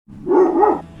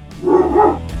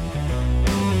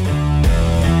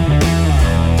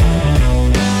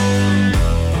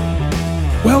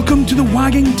Welcome to the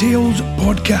Wagging Tails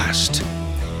podcast.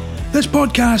 This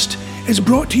podcast is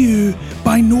brought to you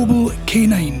by Noble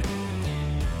Canine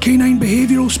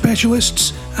behavioural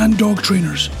specialists and dog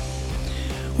trainers.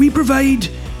 We provide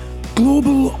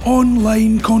global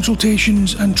online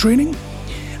consultations and training,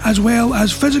 as well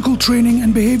as physical training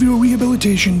and behavioural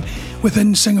rehabilitation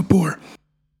within Singapore.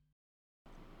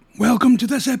 Welcome to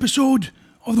this episode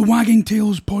of the Wagging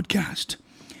Tails podcast.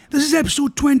 This is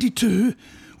episode 22,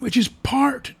 which is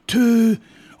part 2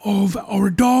 of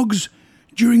our dogs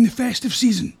during the festive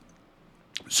season.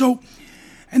 So,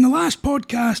 in the last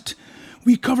podcast,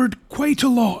 we covered quite a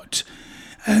lot.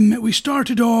 We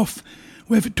started off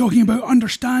with talking about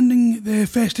understanding the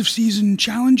festive season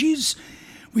challenges.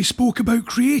 We spoke about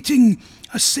creating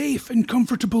a safe and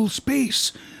comfortable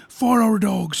space for our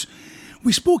dogs.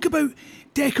 We spoke about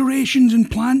decorations and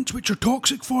plants which are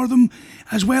toxic for them,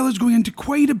 as well as going into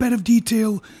quite a bit of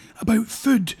detail about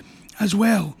food as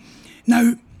well.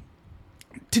 Now,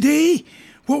 today,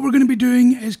 what we're going to be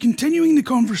doing is continuing the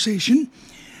conversation,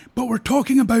 but we're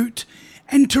talking about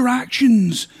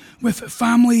interactions with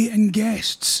family and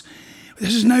guests.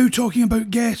 This is now talking about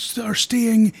guests that are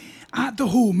staying at the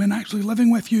home and actually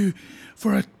living with you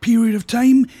for a period of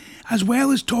time, as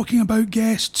well as talking about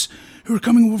guests who are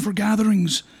coming over for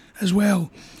gatherings as well.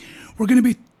 We're going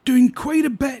to be doing quite a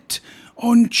bit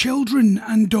on children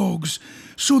and dogs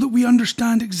so that we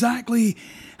understand exactly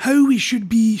how we should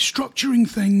be structuring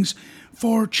things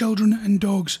for children and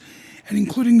dogs, and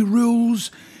including the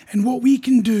rules and what we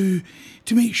can do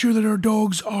to make sure that our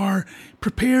dogs are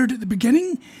prepared at the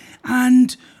beginning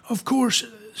and, of course,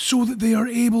 so that they are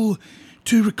able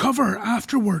to recover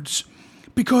afterwards.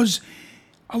 Because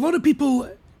a lot of people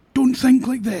don't think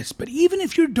like this, but even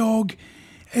if your dog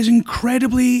is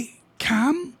incredibly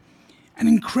calm and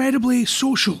incredibly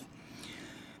social,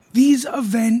 these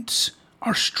events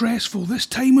are stressful. This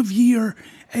time of year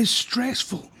is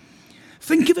stressful.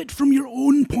 Think of it from your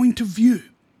own point of view.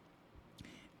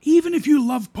 Even if you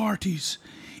love parties,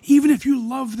 even if you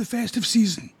love the festive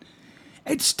season,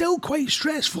 it's still quite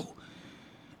stressful.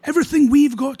 Everything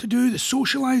we've got to do, the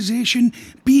socialisation,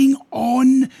 being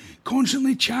on,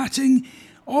 constantly chatting,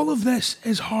 all of this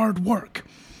is hard work.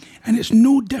 And it's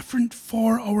no different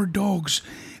for our dogs.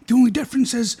 The only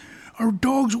difference is our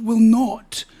dogs will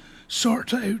not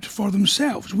sort it out for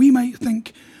themselves. We might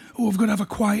think, oh, I've got to have a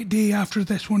quiet day after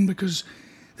this one because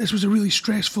this was a really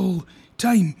stressful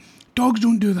time. Dogs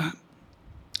don't do that.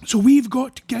 So we've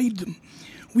got to guide them.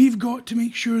 We've got to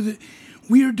make sure that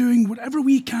we are doing whatever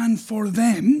we can for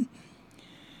them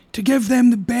to give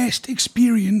them the best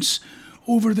experience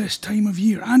over this time of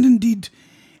year, and indeed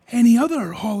any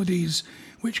other holidays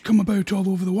which come about all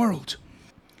over the world.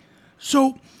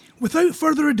 So, without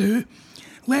further ado,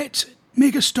 let's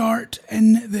make a start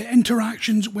in the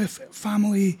interactions with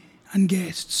family and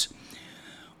guests.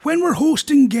 When we're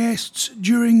hosting guests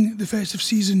during the festive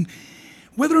season,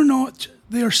 whether or not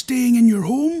they are staying in your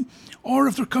home or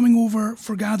if they're coming over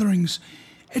for gatherings,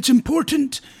 it's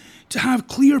important to have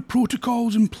clear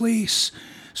protocols in place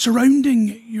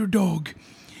surrounding your dog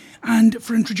and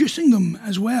for introducing them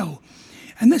as well.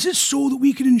 And this is so that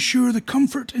we can ensure the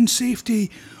comfort and safety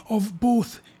of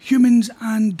both humans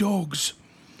and dogs.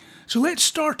 So let's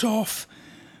start off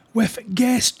with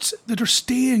guests that are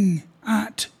staying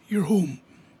at your home.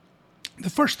 The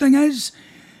first thing is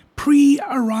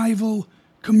pre-arrival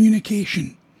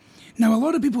communication. Now, a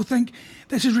lot of people think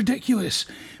this is ridiculous.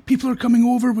 People are coming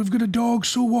over, we've got a dog,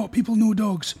 so what? People know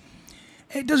dogs.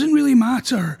 It doesn't really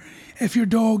matter if your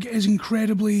dog is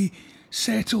incredibly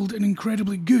settled and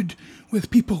incredibly good with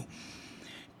people.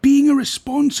 Being a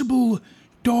responsible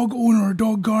dog owner or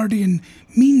dog guardian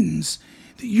means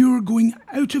that you're going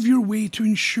out of your way to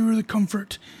ensure the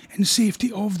comfort and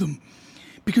safety of them.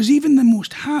 Because even the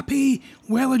most happy,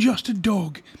 well-adjusted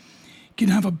dog can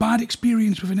have a bad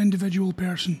experience with an individual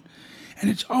person. And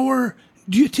it's our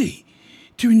duty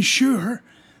to ensure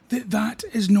that that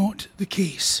is not the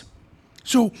case.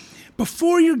 So,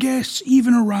 before your guests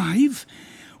even arrive,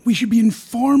 we should be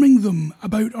informing them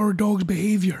about our dog's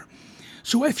behaviour.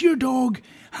 So if your dog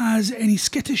has any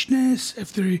skittishness,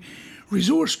 if they're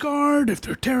resource guard, if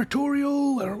they're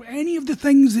territorial, or any of the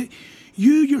things that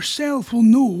you yourself will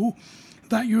know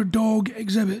that your dog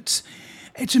exhibits,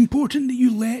 it's important that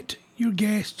you let your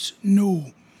guests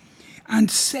know and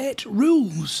set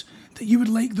rules that you would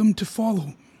like them to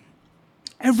follow.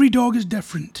 Every dog is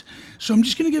different. So I'm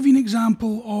just going to give you an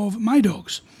example of my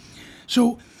dogs.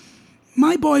 So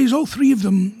my boys, all three of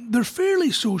them, they're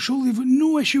fairly social. They've got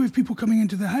no issue with people coming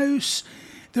into the house.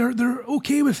 They're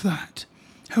okay with that.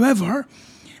 However,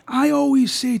 I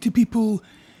always say to people,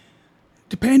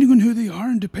 depending on who they are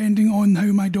and depending on how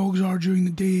my dogs are during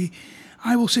the day,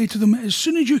 I will say to them, as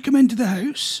soon as you come into the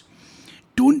house,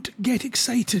 don't get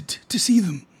excited to see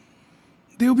them.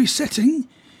 They'll be sitting,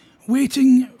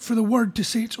 waiting for the word to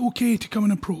say it's okay to come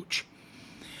and approach.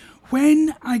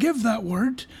 When I give that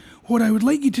word, what I would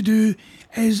like you to do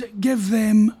is give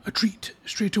them a treat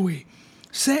straight away.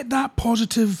 Set that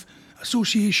positive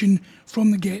association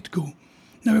from the get-go.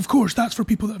 Now, of course, that's for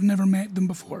people that have never met them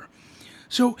before.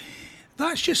 So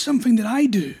that's just something that I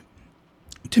do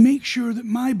to make sure that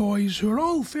my boys, who are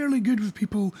all fairly good with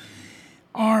people,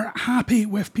 are happy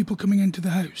with people coming into the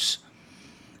house.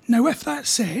 Now, with that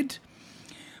said,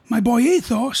 my boy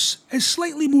Athos is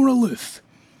slightly more aloof.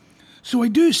 So I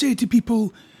do say to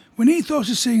people, when Athos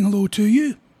is saying hello to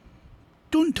you,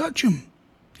 don't touch him.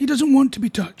 He doesn't want to be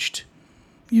touched.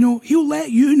 He'll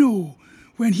let you know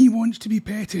when he wants to be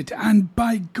petted, and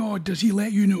by God does he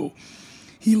let you know.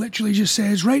 He literally just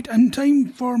says, right,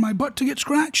 time for my butt to get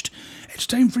scratched. It's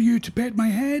time for you to pet my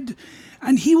head.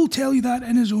 And he will tell you that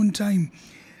in his own time.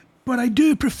 But I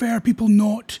do prefer people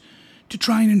not to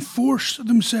try and enforce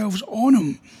themselves on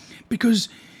him, because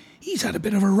he's had a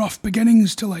bit of a rough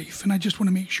beginnings to life, and I just want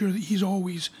to make sure that he's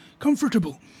always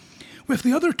comfortable. With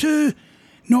the other two,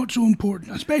 not so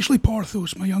important, especially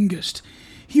Porthos, my youngest.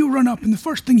 He'll run up and the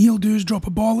first thing he'll do is drop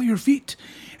a ball at your feet,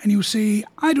 and he'll say,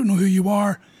 I don't know who you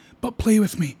are, but play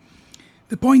with me.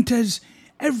 The point is,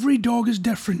 every dog is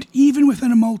different, even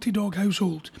within a multi-dog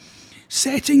household.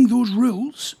 Setting those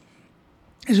rules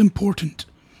is important.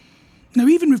 Now,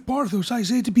 even with Porthos, I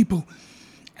say to people,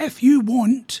 if you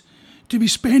want to be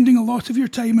spending a lot of your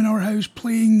time in our house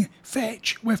playing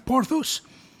fetch with Porthos,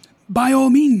 by all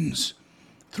means,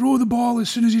 throw the ball as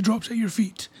soon as he drops at your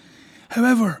feet.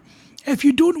 However, if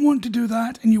you don't want to do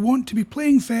that and you want to be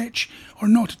playing fetch or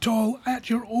not at all at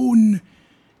your own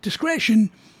discretion,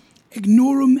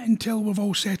 ignore him until we've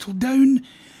all settled down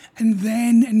and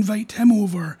then invite him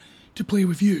over to play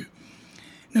with you.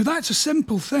 Now, that's a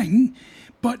simple thing,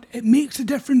 but it makes a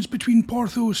difference between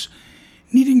Porthos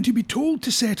needing to be told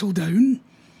to settle down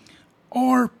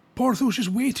or Porthos just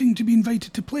waiting to be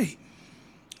invited to play.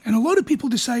 And a lot of people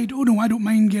decide, oh no, I don't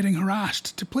mind getting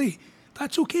harassed to play.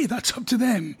 That's okay, that's up to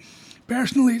them.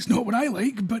 Personally, it's not what I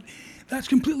like, but that's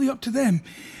completely up to them.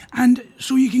 And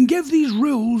so you can give these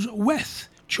rules with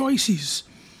choices.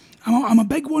 I'm a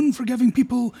big one for giving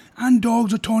people and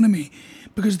dogs autonomy,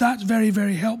 because that's very,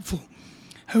 very helpful.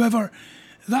 However,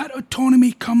 that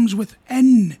autonomy comes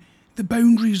within the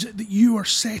boundaries that you are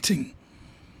setting.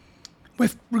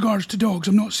 With regards to dogs,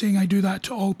 I'm not saying I do that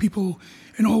to all people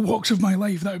in all walks of my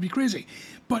life, that would be crazy.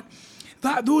 But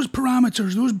those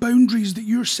parameters, those boundaries that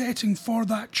you're setting for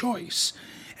that choice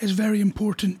is very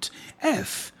important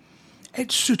if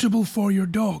it's suitable for your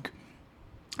dog.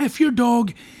 If your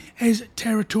dog is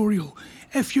territorial,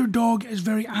 if your dog is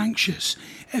very anxious,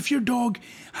 if your dog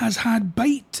has had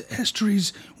bite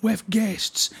histories with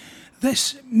guests,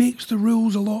 this makes the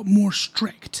rules a lot more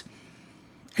strict.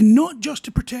 And not just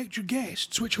to protect your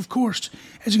guests, which of course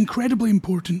is incredibly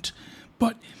important,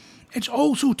 but it's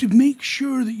also to make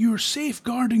sure that you're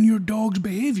safeguarding your dog's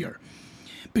behaviour.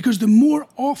 Because the more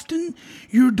often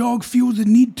your dog feels the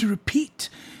need to repeat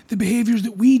the behaviours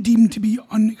that we deem to be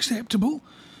unacceptable,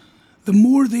 the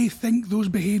more they think those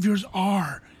behaviours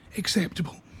are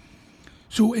acceptable.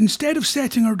 So instead of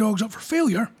setting our dogs up for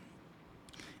failure,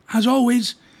 as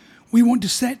always, we want to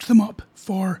set them up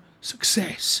for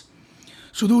success.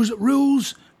 So those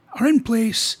rules are in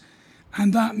place,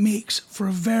 and that makes for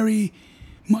a very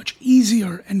much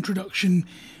easier introduction,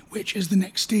 which is the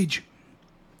next stage.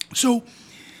 So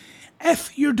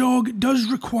if your dog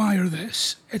does require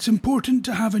this, it's important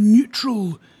to have a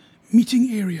neutral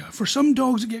meeting area. For some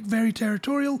dogs that get very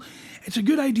territorial, it's a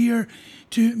good idea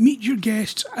to meet your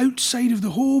guests outside of the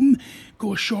home,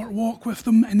 go a short walk with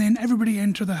them, and then everybody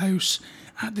enter the house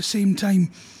at the same time.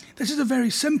 This is a very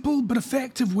simple but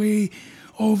effective way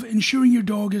of ensuring your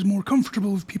dog is more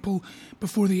comfortable with people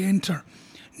before they enter.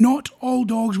 Not all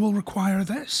dogs will require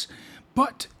this,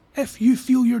 but if you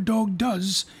feel your dog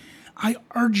does, I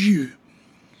urge you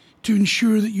to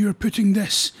ensure that you're putting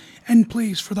this in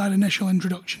place for that initial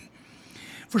introduction.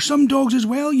 For some dogs as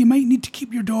well, you might need to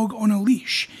keep your dog on a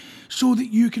leash so that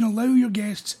you can allow your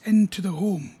guests into the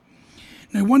home.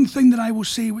 Now, one thing that I will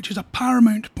say, which is a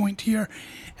paramount point here,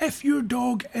 if your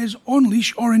dog is on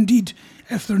leash, or indeed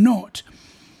if they're not,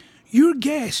 your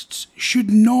guests should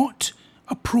not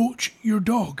approach your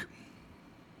dog.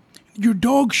 Your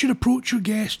dog should approach your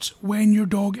guests when your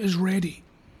dog is ready.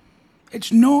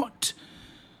 It's not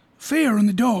fair on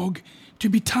the dog to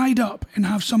be tied up and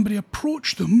have somebody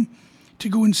approach them to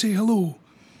go and say hello.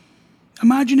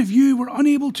 Imagine if you were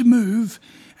unable to move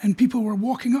and people were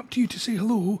walking up to you to say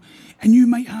hello and you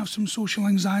might have some social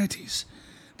anxieties.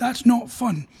 That's not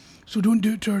fun, so don't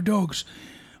do it to our dogs.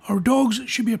 Our dogs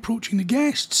should be approaching the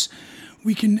guests.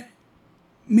 We can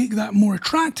make that more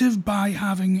attractive by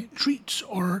having treats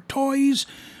or toys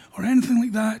or anything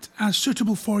like that as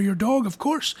suitable for your dog, of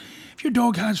course. If your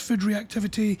dog has food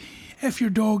reactivity, if your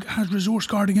dog has resource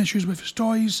guarding issues with his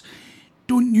toys,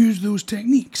 don't use those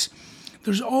techniques.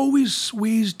 There's always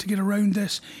ways to get around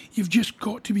this. You've just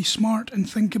got to be smart and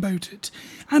think about it.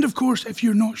 And of course, if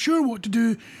you're not sure what to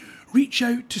do, reach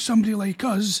out to somebody like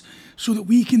us so that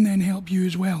we can then help you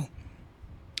as well.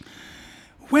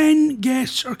 When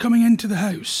guests are coming into the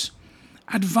house,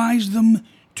 advise them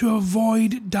to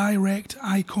avoid direct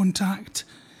eye contact.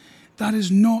 That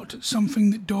is not something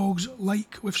that dogs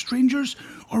like with strangers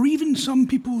or even some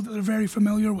people that they're very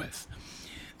familiar with.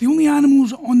 The only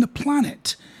animals on the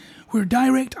planet where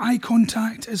direct eye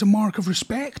contact is a mark of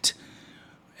respect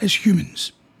is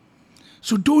humans.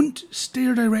 So don't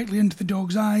stare directly into the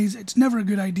dog's eyes. It's never a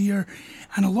good idea.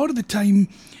 And a lot of the time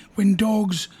when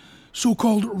dogs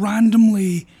so-called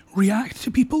randomly react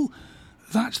to people,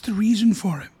 that's the reason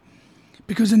for it.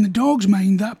 Because in the dog's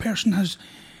mind, that person has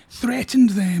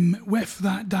threatened them with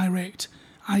that direct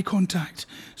eye contact.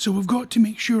 So we've got to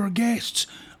make sure our guests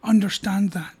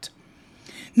understand that.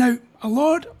 Now, a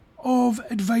lot of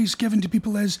advice given to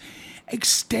people is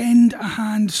extend a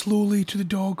hand slowly to the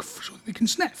dog so that they can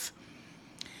sniff.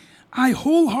 I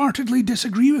wholeheartedly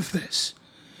disagree with this.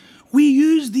 We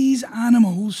use these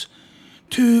animals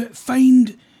to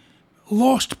find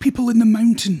lost people in the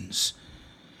mountains.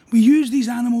 We use these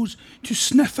animals to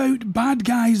sniff out bad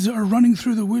guys that are running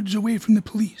through the woods away from the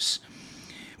police.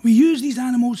 We use these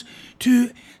animals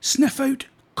to sniff out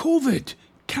COVID,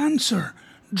 cancer,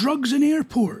 drugs in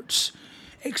airports,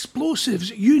 explosives,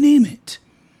 you name it.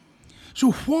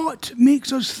 So what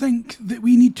makes us think that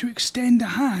we need to extend a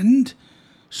hand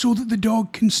so that the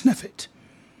dog can sniff it?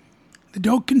 The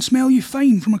dog can smell you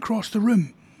fine from across the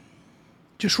room.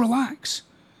 Just relax.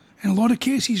 In a lot of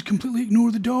cases, completely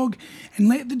ignore the dog and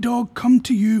let the dog come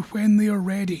to you when they are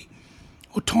ready.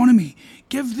 Autonomy.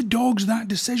 Give the dogs that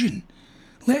decision.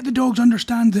 Let the dogs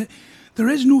understand that there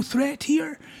is no threat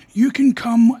here. You can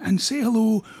come and say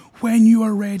hello when you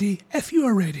are ready, if you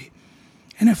are ready.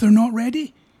 And if they're not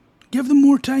ready, give them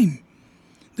more time.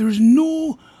 There is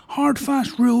no hard,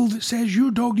 fast rule that says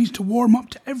your dog needs to warm up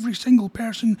to every single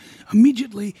person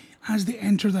immediately as they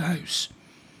enter the house.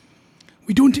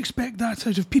 We don't expect that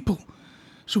out of people,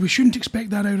 so we shouldn't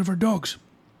expect that out of our dogs.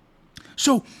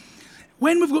 So,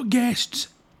 when we've got guests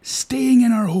staying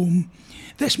in our home,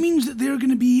 this means that they're going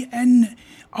to be in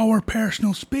our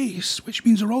personal space, which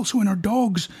means they're also in our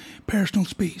dog's personal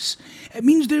space. It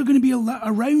means they're going to be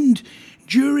around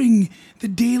during the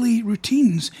daily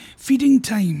routines, feeding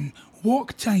time,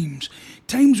 walk times,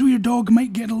 times where your dog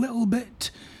might get a little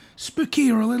bit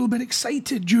spooky or a little bit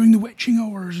excited during the witching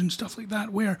hours and stuff like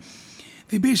that, where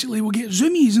they basically will get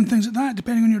zoomies and things like that,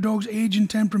 depending on your dog's age and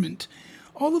temperament.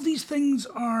 All of these things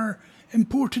are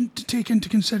important to take into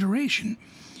consideration.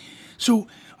 So,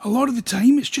 a lot of the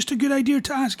time, it's just a good idea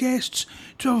to ask guests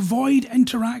to avoid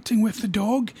interacting with the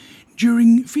dog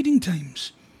during feeding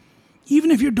times. Even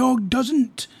if your dog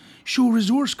doesn't show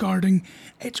resource guarding,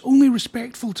 it's only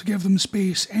respectful to give them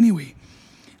space anyway.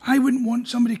 I wouldn't want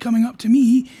somebody coming up to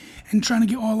me and trying to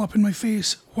get all up in my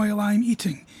face while I'm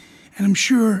eating. And I'm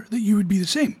sure that you would be the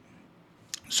same.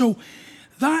 So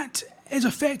that is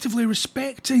effectively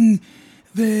respecting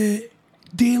the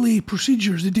daily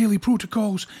procedures, the daily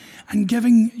protocols, and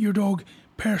giving your dog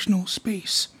personal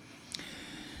space.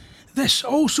 This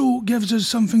also gives us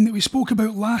something that we spoke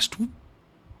about last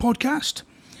podcast,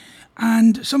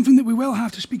 and something that we will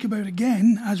have to speak about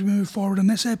again as we move forward on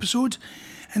this episode,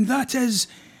 and that is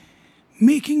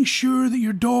making sure that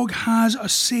your dog has a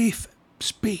safe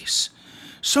space.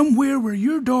 Somewhere where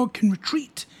your dog can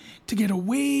retreat to get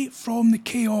away from the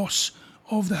chaos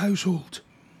of the household.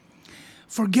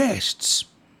 For guests,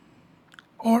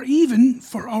 or even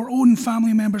for our own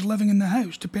family members living in the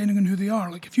house, depending on who they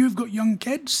are. Like if you've got young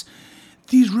kids,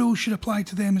 these rules should apply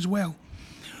to them as well.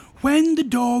 When the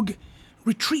dog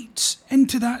retreats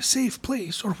into that safe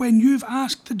place, or when you've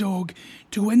asked the dog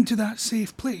to go into that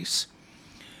safe place,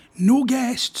 no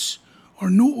guests or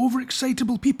no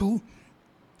overexcitable people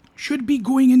should be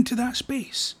going into that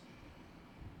space.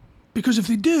 Because if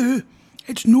they do,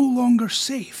 it's no longer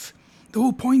safe. The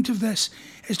whole point of this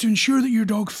is to ensure that your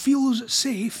dog feels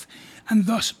safe and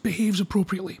thus behaves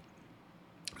appropriately.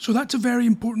 So that's a very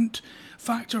important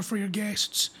factor for your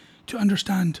guests to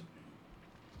understand.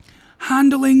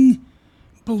 Handling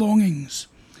belongings.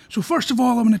 So first of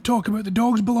all, I'm going to talk about the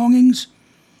dog's belongings.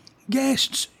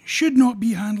 Guests should not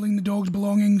be handling the dog's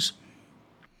belongings.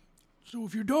 So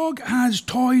if your dog has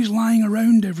toys lying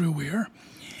around everywhere,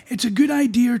 it's a good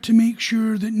idea to make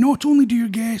sure that not only do your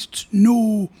guests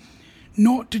know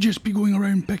not to just be going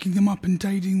around picking them up and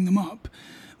tidying them up,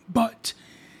 but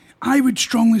I would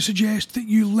strongly suggest that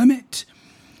you limit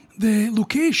the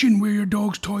location where your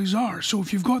dog's toys are. So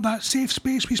if you've got that safe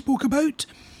space we spoke about,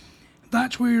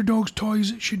 that's where your dog's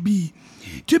toys should be.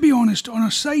 To be honest, on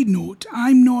a side note,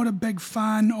 I'm not a big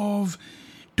fan of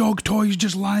dog toys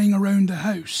just lying around the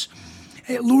house.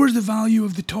 It lowers the value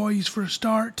of the toys for a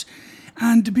start,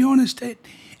 and to be honest, it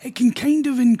can kind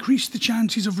of increase the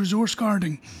chances of resource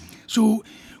guarding. So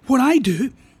what I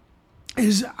do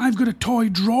is I've got a toy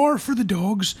drawer for the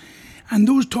dogs, and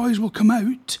those toys will come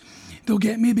out. They'll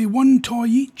get maybe one toy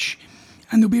each,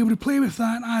 and they'll be able to play with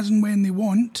that as and when they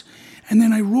want. And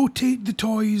then I rotate the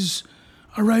toys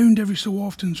around every so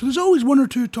often. So there's always one or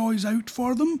two toys out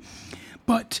for them,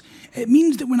 but it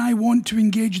means that when I want to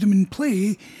engage them in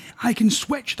play, I can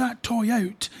switch that toy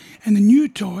out, and the new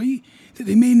toy that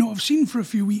they may not have seen for a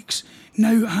few weeks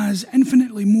now has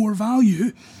infinitely more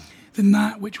value than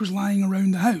that which was lying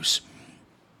around the house.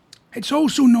 It's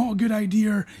also not a good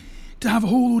idea to have a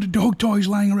whole load of dog toys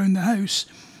lying around the house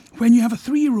when you have a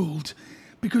 3-year-old,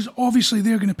 because obviously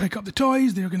they're going to pick up the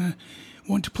toys, they're going to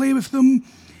want to play with them,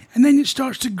 and then it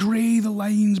starts to grey the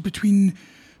lines between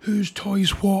whose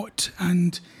toys what,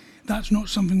 and that's not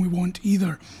something we want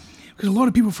either. Because a lot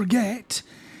of people forget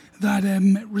that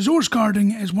resource guarding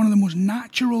is one of the most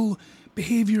natural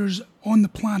behaviours on the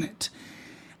planet.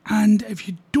 And if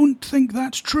you don't think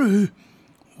that's true,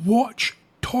 watch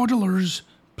toddlers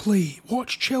play.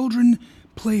 Watch children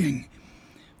playing.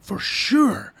 For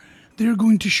sure, they're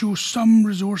going to show some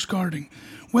resource guarding.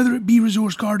 Whether it be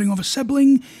resource guarding of a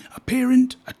sibling, a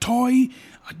parent, a toy,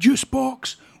 a juice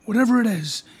box, whatever it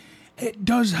is, it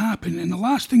does happen. And the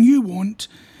last thing you want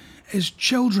is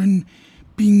children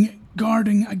being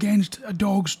guarding against a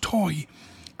dog's toy,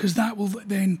 because that will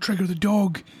then trigger the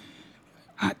dog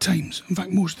at times. In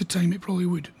fact, most of the time it probably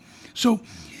would. So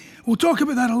we'll talk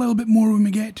about that a little bit more when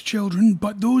we get to children,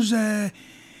 but those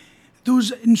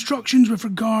instructions with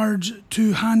regards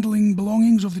to handling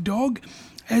belongings of the dog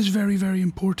is very, very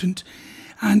important.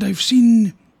 And I've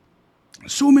seen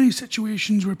so many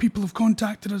situations where people have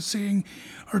contacted us saying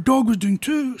our dog was doing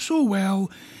so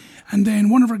well, and then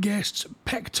one of our guests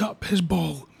picked up his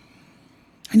ball.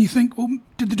 And you think, well,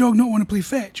 did the dog not want to play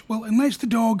fetch? Well, unless the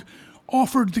dog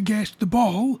offered the guest the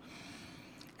ball,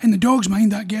 in the dog's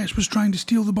mind, that guest was trying to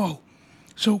steal the ball.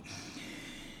 So,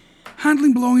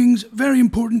 handling belongings, very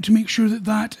important to make sure that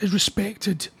that is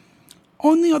respected.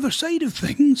 On the other side of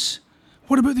things,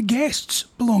 what about the guests'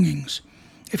 belongings?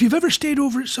 If you've ever stayed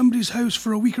over at somebody's house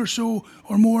for a week or so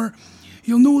or more,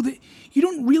 you'll know that you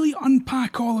don't really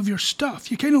unpack all of your stuff.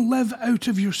 You kind of live out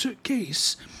of your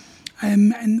suitcase,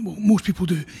 and well, most people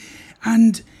do.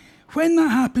 And when that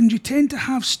happens, you tend to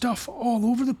have stuff all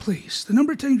over the place. The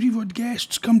number of times we've had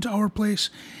guests come to our place,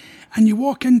 and you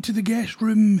walk into the guest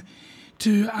room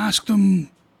to ask them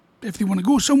if they want to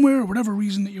go somewhere or whatever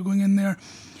reason that you're going in there,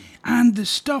 and the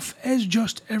stuff is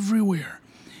just everywhere.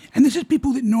 And this is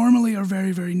people that normally are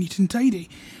very, very neat and tidy.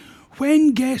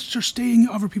 When guests are staying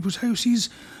at other people's houses,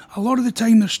 a lot of the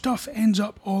time their stuff ends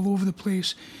up all over the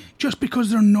place just because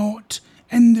they're not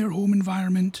in their home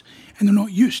environment and they're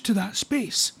not used to that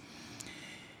space.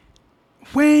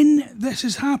 When this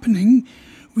is happening,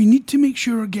 we need to make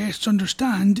sure our guests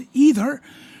understand either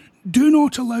do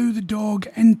not allow the dog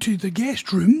into the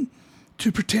guest room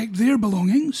to protect their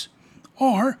belongings,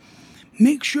 or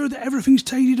make sure that everything's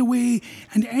tidied away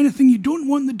and anything you don't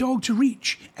want the dog to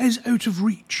reach is out of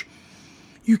reach.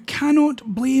 You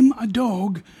cannot blame a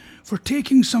dog for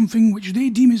taking something which they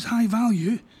deem as high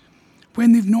value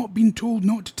when they've not been told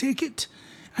not to take it,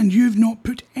 and you've not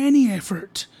put any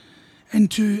effort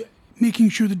into making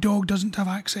sure the dog doesn't have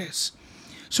access.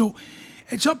 So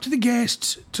it's up to the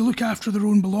guests to look after their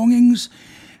own belongings.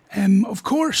 Of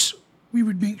course, we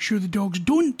would make sure the dogs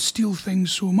don't steal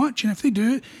things so much, and if they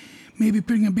do, maybe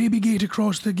putting a baby gate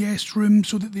across the guest room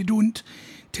so that they don't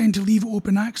tend to leave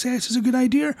open access is a good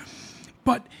idea.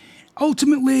 But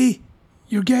ultimately,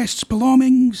 your guests'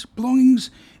 belongings,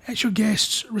 it's your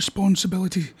guests'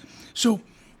 responsibility. So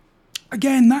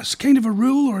again, that's kind of a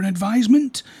rule or an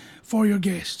advisement for your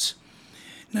guests.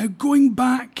 Now, going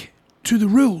back to the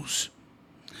rules.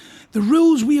 The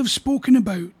rules we have spoken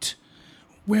about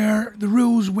were the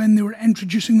rules when they were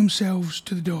introducing themselves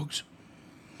to the dogs.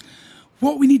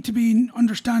 What we need to be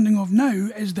understanding of now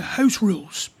is the house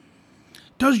rules.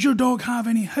 Does your dog have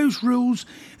any house rules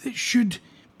that should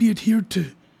be adhered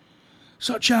to?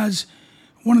 such as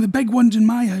one of the big ones in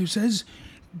my house is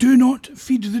do not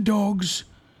feed the dogs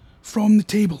from the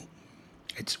table.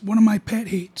 It's one of my pet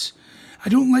hates.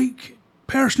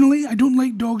 Personally, I don't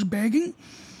like dogs begging.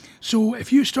 So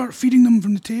if you start feeding them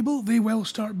from the table, they will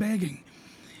start begging.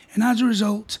 And as a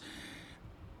result,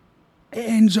 it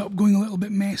ends up going a little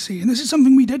bit messy. And this is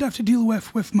something we did have to deal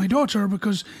with my daughter,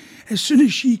 because as soon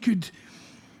as she could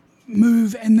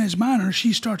move in this manner,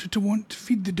 she started to want to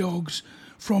feed the dogs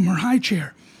from her high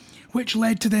chair, which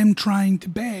led to them trying to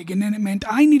beg. And then it meant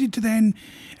I needed to then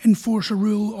enforce a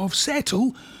rule of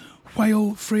settle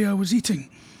while Freya was eating.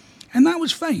 And that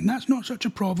was fine. That's not such a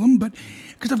problem, but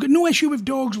because I've got no issue with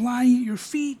dogs lying at your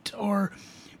feet or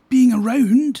being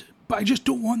around, but I just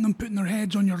don't want them putting their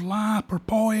heads on your lap or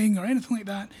pawing or anything like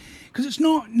that, because it's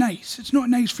not nice. It's not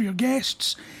nice for your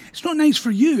guests. It's not nice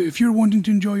for you if you're wanting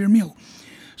to enjoy your meal.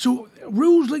 So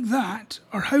rules like that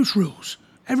are house rules.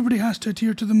 Everybody has to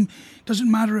adhere to them. Doesn't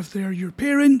matter if they're your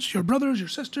parents, your brothers, your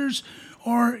sisters,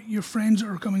 or your friends that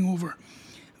are coming over.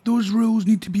 Those rules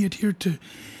need to be adhered to.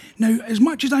 Now, as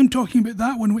much as I'm talking about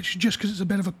that one, which is just because it's a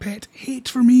bit of a pet hate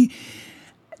for me,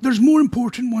 there's more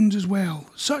important ones as well,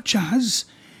 such as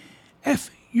if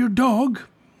your dog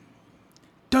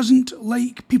doesn't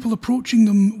like people approaching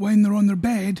them when they're on their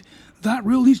bed, that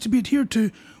rule needs to be adhered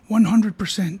to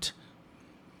 100%.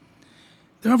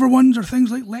 The other ones are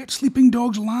things like let sleeping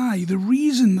dogs lie. The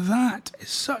reason that is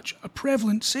such a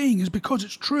prevalent saying is because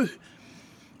it's true.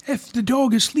 If the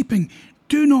dog is sleeping,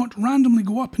 do not randomly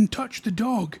go up and touch the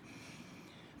dog.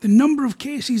 The number of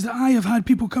cases that I have had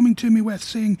people coming to me with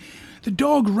saying, the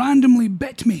dog randomly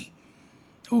bit me.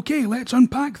 Okay, let's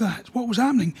unpack that. What was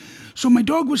happening? So my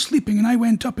dog was sleeping and I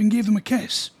went up and gave them a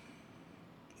kiss.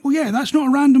 Well, yeah, that's not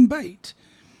a random bite.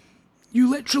 You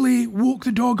literally woke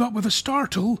the dog up with a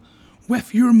startle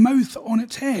with your mouth on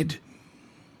its head.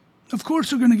 Of course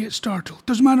they're going to get startled.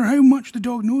 Doesn't matter how much the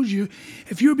dog knows you.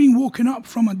 If you're being woken up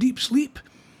from a deep sleep,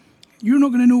 you're not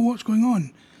going to know what's going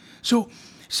on. So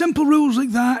simple rules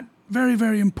like that, very,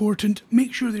 very important.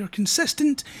 Make sure they're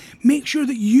consistent. Make sure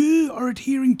that you are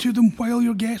adhering to them while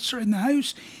your guests are in the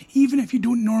house, even if you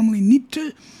don't normally need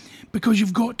to, because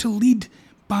you've got to lead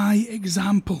by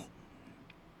example.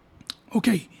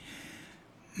 Okay,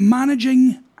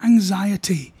 managing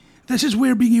anxiety. This is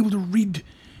where being able to read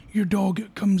your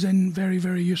dog comes in very,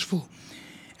 very useful.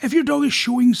 If your dog is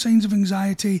showing signs of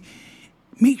anxiety,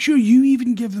 make sure you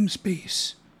even give them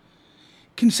space.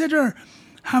 Consider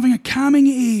having a calming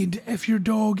aid if your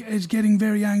dog is getting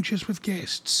very anxious with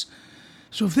guests.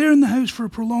 So if they're in the house for a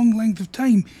prolonged length of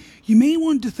time, you may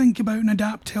want to think about an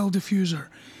Adaptel diffuser.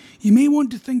 You may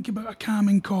want to think about a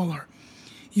calming collar.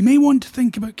 You may want to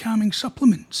think about calming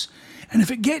supplements. And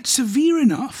if it gets severe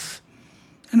enough,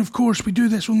 and of course we do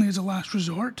this only as a last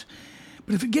resort,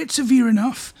 but if it gets severe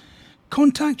enough,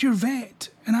 contact your vet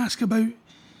and ask about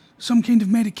some kind of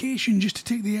medication just to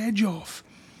take the edge off.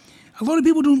 A lot of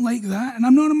people don't like that, and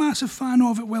I'm not a massive fan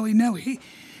of it willy-nilly,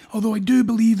 although I do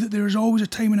believe that there is always a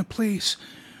time and a place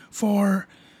for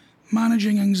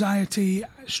managing anxiety,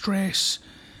 stress,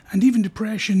 and even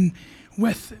depression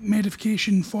with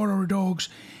medication for our dogs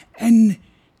in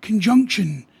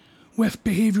conjunction with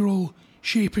behavioural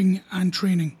shaping and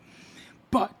training.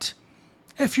 But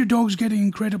if your dog's getting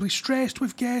incredibly stressed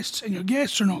with guests and your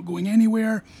guests are not going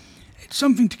anywhere, it's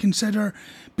something to consider,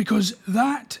 because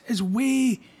that is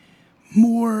way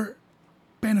more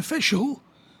beneficial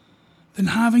than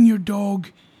having your dog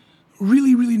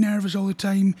really, really nervous all the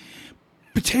time,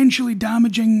 potentially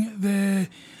damaging the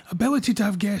ability to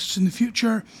have guests in the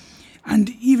future, and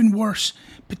even worse,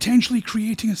 potentially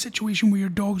creating a situation where your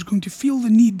dog's going to feel the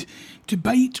need to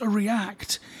bite or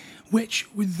react, which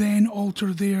would then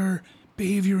alter their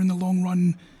behaviour in the long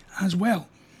run as well.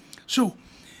 So,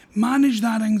 manage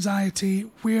that anxiety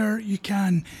where you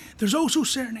can. There's also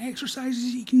certain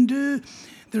exercises you can do.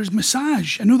 There's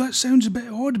massage. I know that sounds a bit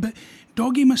odd, but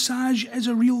doggy massage is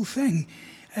a real thing.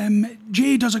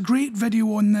 Jay does a great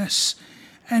video on this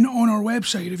and on our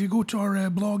website. If you go to our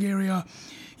blog area,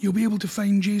 you'll be able to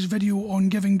find Jay's video on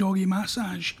giving doggy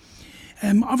massage.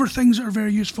 Other things that are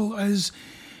very useful is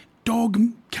dog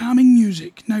calming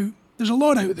music. Now, there's a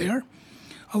lot out there.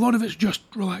 A lot of it's just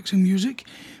relaxing music,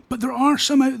 but there are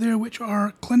some out there which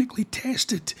are clinically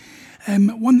tested.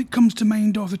 One that comes to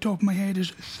mind off the top of my head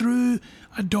is Through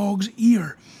a Dog's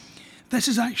Ear. This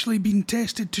has actually been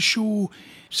tested to show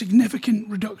significant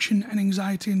reduction in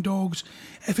anxiety in dogs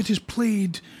if it is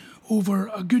played over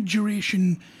a good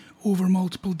duration over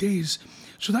multiple days.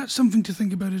 So that's something to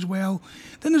think about as well.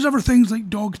 Then there's other things like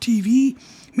dog TV.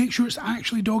 Make sure it's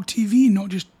actually dog TV, not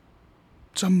just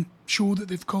some show that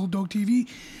they've called dog TV.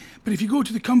 But if you go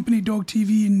to the company Dog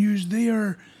TV and use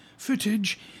their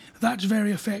footage, that's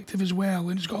very effective as well.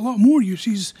 And it's got a lot more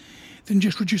uses than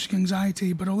just reducing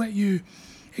anxiety. But I'll let you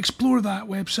explore that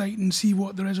website and see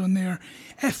what there is on there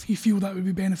if you feel that would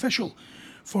be beneficial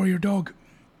for your dog.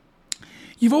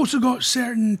 You've also got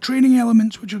certain training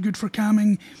elements which are good for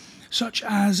calming, such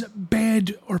as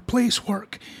bed or place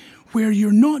work, where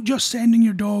you're not just sending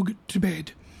your dog to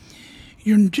bed.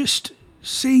 You're just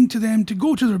saying to them to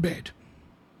go to their bed.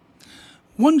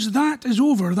 Once that is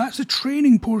over, that's the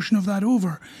training portion of that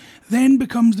over, then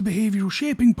becomes the behavioural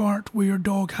shaping part where your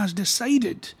dog has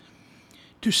decided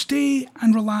to stay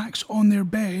and relax on their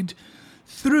bed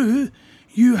through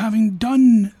you having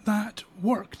done that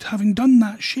work, having done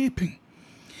that shaping.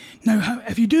 Now,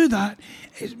 if you do that,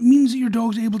 it means that your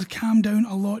dog's able to calm down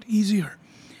a lot easier.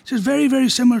 So it's very, very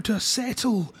similar to a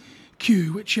settle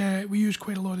cue, which we use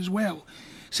quite a lot as well.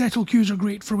 Settle cues are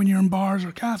great for when you're in bars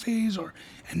or cafes or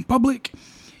in public.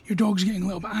 Your dog's getting a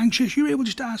little bit anxious. You're able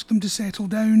just to ask them to settle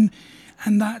down,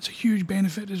 and that's a huge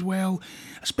benefit as well,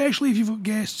 especially if you've got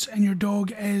guests and your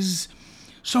dog is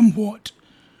somewhat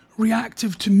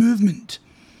reactive to movement.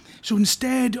 So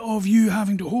instead of you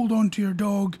having to hold on to your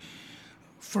dog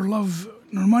for love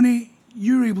nor money,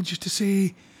 you're able just to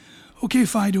say, okay,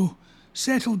 Fido,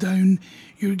 settle down.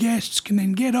 Your guests can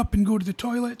then get up and go to the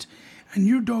toilet, and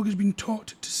your dog has been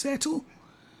taught to settle,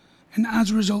 and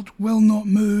as a result will not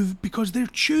move because they're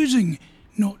choosing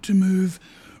not to move,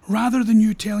 rather than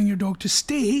you telling your dog to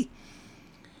stay,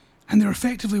 and they're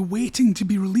effectively waiting to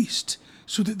be released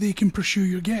so that they can pursue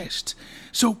your guest.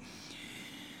 So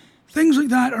things like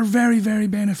that are very, very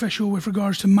beneficial with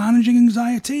regards to managing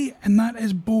anxiety, and that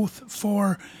is both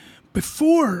for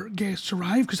before guests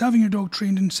arrive, because having your dog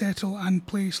trained in settle and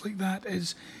place like that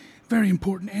is very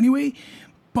important anyway.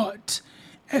 But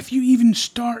if you even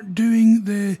start doing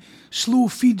the slow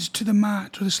feeds to the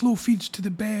mat or the slow feeds to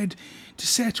the bed to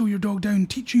settle your dog down,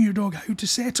 teaching your dog how to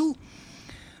settle,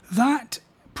 that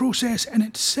process in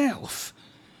itself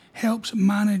helps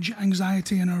manage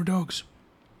anxiety in our dogs.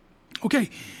 Okay,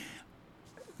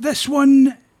 this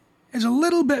one is a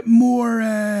little bit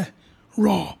more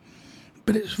raw,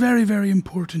 but it's very, very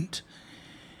important.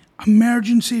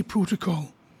 Emergency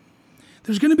protocol.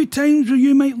 There's going to be times where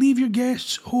you might leave your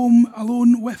guests home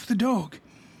alone with the dog.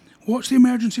 What's the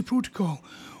emergency protocol?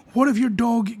 What if your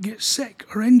dog gets sick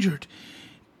or injured?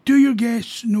 Do your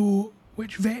guests know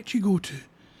which vet you go to?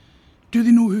 Do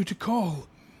they know who to call?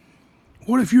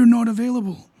 What if you're not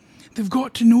available? They've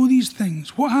got to know these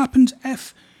things. What happens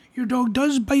if your dog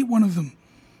does bite one of them?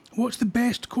 What's the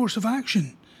best course of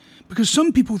action? Because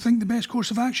some people think the best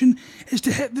course of action is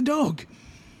to hit the dog.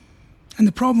 And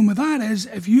the problem with that is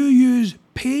if you use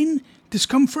pain,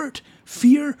 discomfort,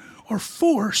 fear, or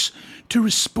force to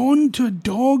respond to a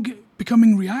dog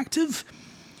becoming reactive,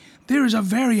 there is a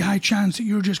very high chance that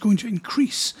you're just going to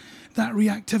increase that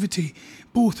reactivity,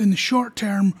 both in the short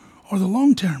term or the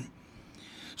long term.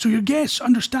 So your guests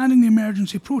understanding the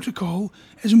emergency protocol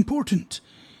is important,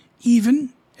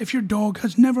 even if your dog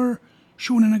has never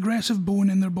shown an aggressive bone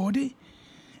in their body.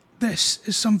 This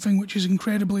is something which is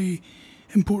incredibly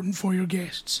important for your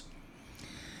guests.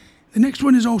 The next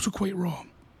one is also quite raw.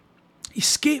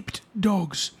 Escaped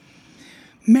dogs.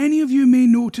 Many of you may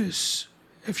notice,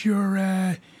 if you're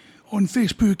on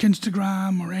Facebook,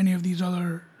 Instagram, or any of these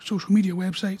other social media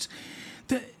websites,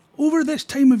 that over this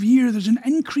time of year there's an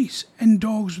increase in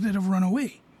dogs that have run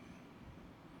away.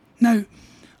 Now,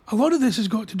 a lot of this has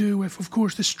got to do with, of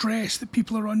course, the stress that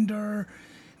people are under,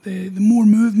 the more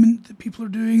movement that people are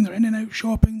doing. They're in and out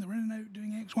shopping, they're in and out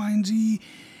doing X, Y, and Z.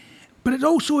 But it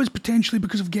also is potentially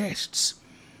because of guests.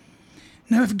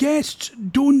 Now, if guests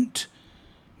don't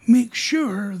make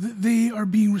sure that they are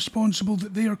being responsible,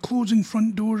 that they are closing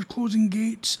front doors, closing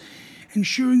gates,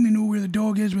 ensuring they know where the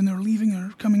dog is when they're leaving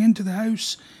or coming into the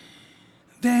house,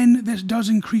 then this does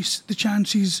increase the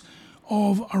chances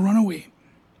of a runaway.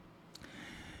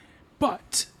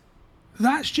 But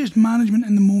that's just management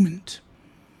in the moment.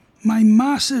 My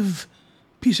massive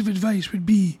piece of advice would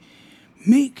be,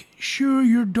 make sure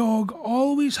your dog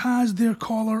always has their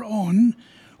collar on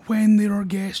when there are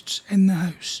guests in the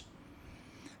house.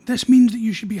 This means that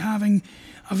you should be having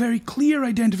a very clear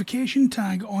identification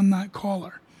tag on that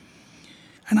collar.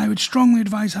 And I would strongly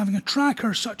advise having a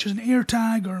tracker such as an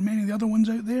AirTag or many of the other ones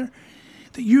out there,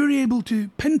 that you're able to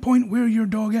pinpoint where your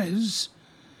dog is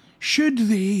should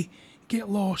they get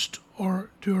lost or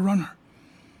do a runner.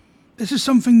 This is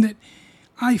something that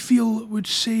I feel would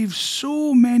save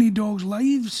so many dogs'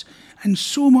 lives and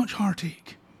so much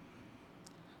heartache.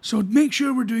 So make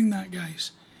sure we're doing that,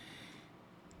 guys.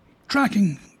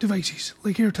 Tracking devices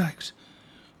like AirTags,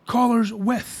 collars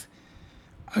with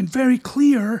a very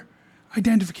clear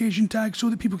identification tag so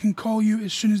that people can call you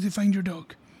as soon as they find your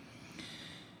dog.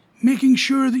 Making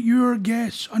sure that your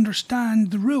guests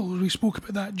understand the rules. We spoke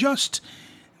about that just.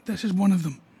 This is one of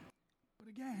them. But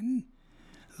again,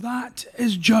 that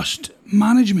is just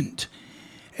management.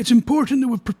 It's important that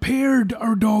we've prepared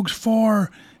our dogs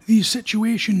for these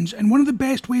situations, and one of the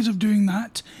best ways of doing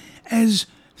that is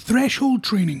threshold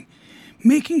training.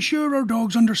 Making sure our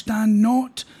dogs understand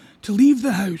not to leave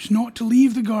the house, not to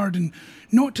leave the garden,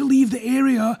 not to leave the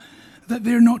area that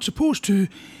they're not supposed to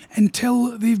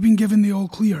until they've been given the all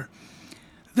clear.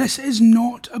 This is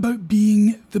not about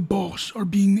being the boss or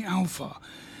being the alpha.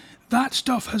 That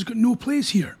stuff has got no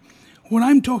place here. What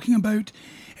I'm talking about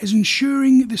is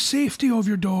ensuring the safety of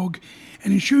your dog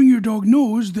and ensuring your dog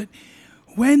knows that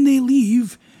when they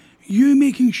leave, you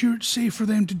making sure it's safe for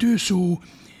them to do so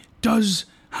does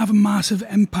have a massive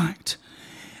impact.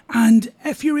 And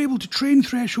if you're able to train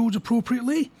thresholds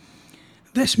appropriately,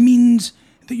 this means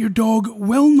that your dog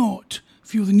will not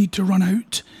feel the need to run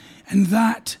out, and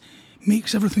that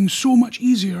makes everything so much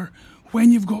easier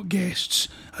when you've got guests,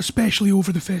 especially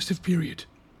over the festive period.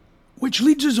 Which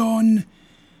leads us on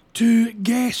to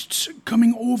guests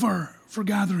coming over for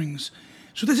gatherings.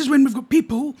 So this is when we've got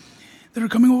people that are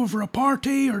coming over for a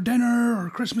party or dinner or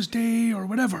Christmas Day or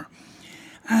whatever.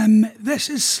 This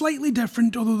is slightly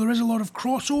different, although there is a lot of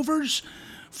crossovers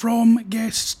from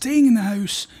guests staying in the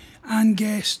house and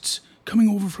guests coming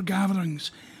over for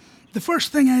gatherings. The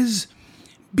first thing is,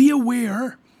 be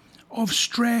aware of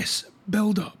stress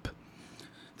build-up.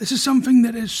 This is something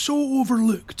that is so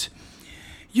overlooked.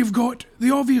 You've got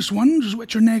the obvious ones,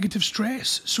 which are negative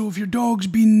stress. So if your dog's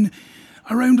been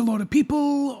around a lot of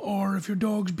people, or if your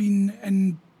dog's been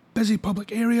in busy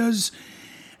public areas,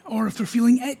 or if they're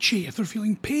feeling itchy, if they're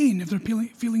feeling pain, if they're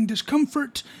feeling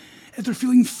discomfort, if they're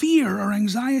feeling fear or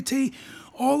anxiety,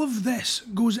 all of this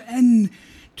goes in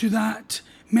to that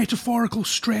metaphorical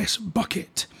stress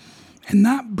bucket. And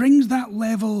that brings that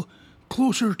level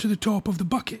closer to the top of the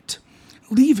bucket,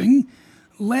 leaving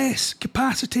less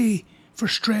capacity for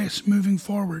stress moving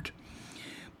forward.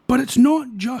 But it's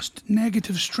not just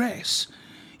negative stress.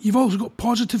 You've also got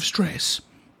positive stress.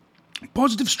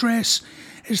 Positive stress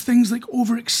is things like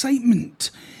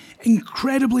overexcitement,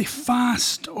 incredibly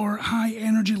fast or high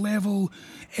energy level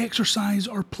exercise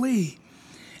or play.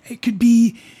 It could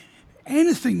be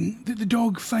anything that the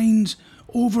dog finds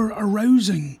over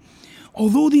arousing.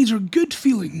 Although these are good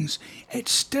feelings, it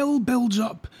still builds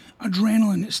up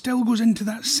adrenaline. It still goes into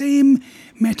that same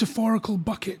metaphorical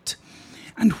bucket.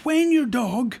 And when your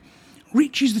dog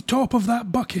reaches the top of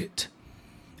that bucket,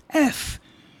 if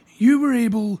you were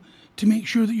able to make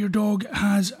sure that your dog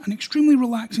has an extremely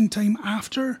relaxing time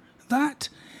after that,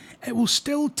 it will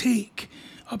still take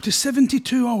up to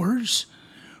 72 hours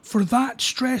for that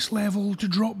stress level to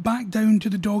drop back down to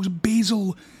the dog's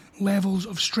basal levels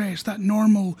of stress, that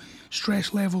normal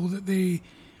stress level that they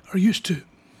are used to.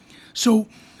 So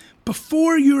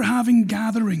before you're having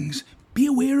gatherings, be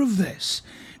aware of this.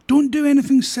 Don't do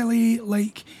anything silly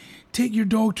like take your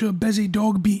dog to a busy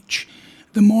dog beach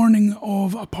the morning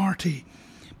of a party,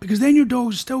 because then your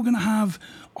dog's still going to have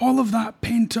all of that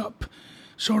pent up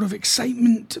sort of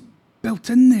excitement built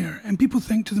in there, and people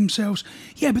think to themselves,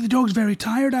 yeah, but the dog's very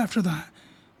tired after that.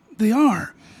 They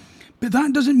are. But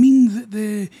that doesn't mean that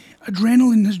the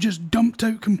adrenaline has just dumped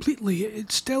out completely.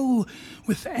 It's still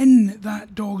within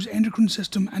that dog's endocrine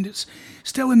system, and it's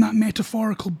still in that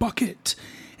metaphorical bucket,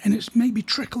 and it might be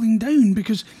trickling down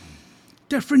because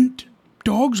different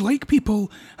dogs, like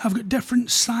people, have got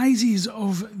different sizes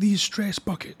of these stress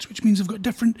buckets, which means they've got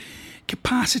different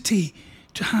capacity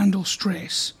to handle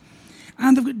stress.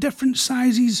 And they've got different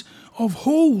sizes of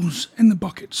holes in the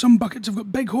bucket. Some buckets have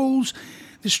got big holes,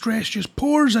 the stress just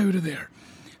pours out of there.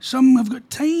 Some have got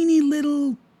tiny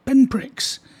little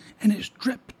pinpricks, and it's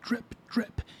drip, drip,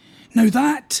 drip. Now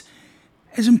that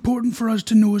is important for us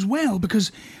to know as well,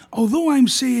 because although I'm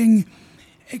saying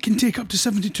it can take up to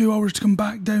 72 hours to come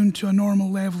back down to a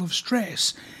normal level of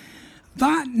stress,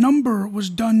 that number was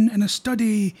done in a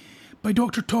study by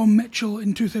Dr. Tom Mitchell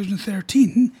in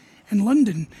 2013 in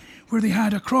London, where they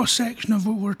had a cross-section of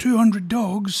over 200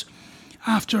 dogs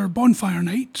after bonfire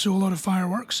night, so a lot of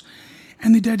fireworks,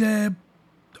 and they did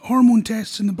hormone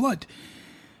tests in the blood.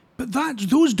 But that's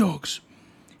those dogs.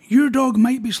 Your dog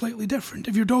might be slightly different.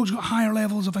 If your dog's got higher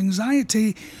levels of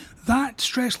anxiety, that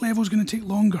stress level is going to take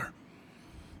longer.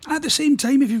 At the same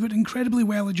time, if you've got an incredibly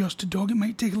well-adjusted dog, it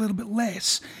might take a little bit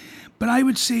less. But I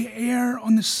would say err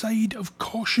on the side of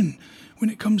caution when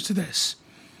it comes to this.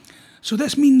 So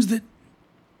this means that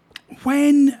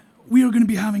when we are going to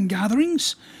be having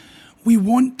gatherings, We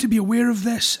want to be aware of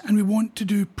this, and we want to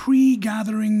do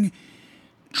pre-gathering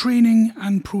training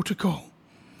and protocol.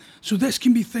 So this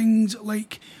can be things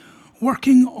like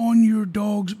working on your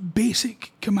dog's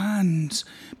basic commands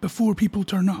before people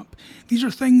turn up. These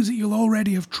are things that you'll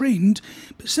already have trained,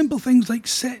 but simple things like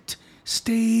sit,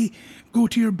 stay, go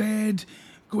to your bed,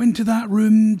 go into that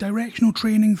room, directional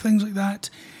training, things like that,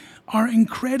 are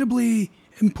incredibly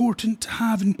important to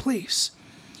have in place,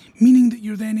 meaning that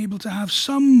you're then able to have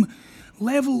some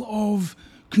level of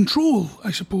control,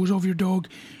 I suppose, of your dog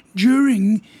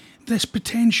during this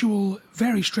potential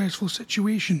very stressful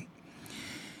situation,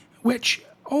 which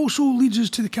also leads us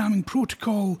to the calming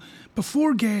protocol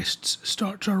before guests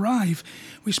start to arrive.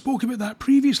 We spoke about that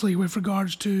previously with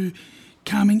regards to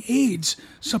calming aids,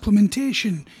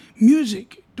 supplementation,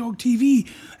 music, dog TV,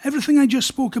 everything I just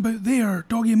spoke about there,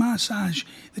 doggy massage,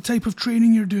 the type of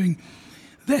training you're doing.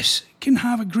 This can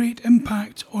have a great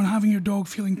impact on having your dog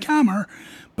feeling calmer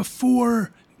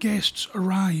before guests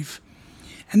arrive.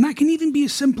 And that can even be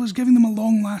as simple as giving them a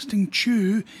long-lasting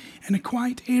chew in a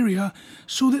quiet area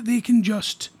so that they can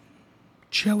just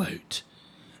chill out.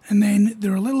 And then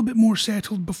they're a little bit more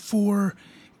settled before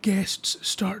guests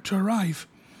start to arrive.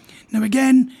 Now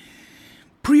again,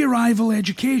 pre-arrival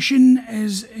education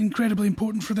is incredibly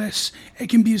important for this. It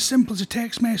can be as simple as a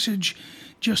text message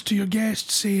just to your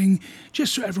guests saying,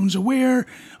 just so everyone's aware,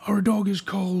 our dog is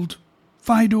called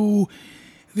Fido.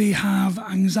 They have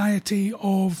anxiety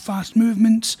of fast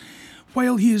movements.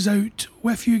 While he is out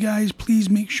with you guys, please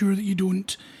make sure that you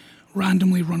don't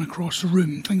randomly run across the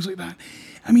room, things like that.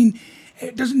 I mean,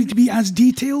 it doesn't need to be as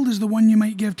detailed as the one you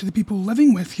might give to the people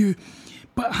living with you,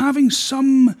 but having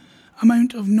some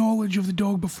amount of knowledge of the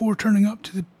dog before turning up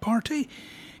to the party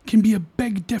can be a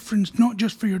big difference, not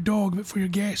just for your dog, but for your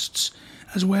guests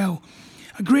as well.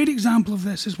 A great example of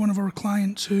this is one of our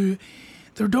clients who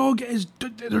their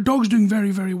dog's doing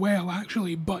very, very well,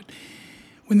 actually, but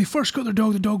when they first got the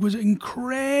dog was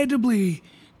incredibly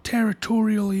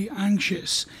territorially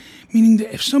anxious, meaning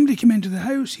that if somebody came into the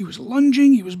house, he was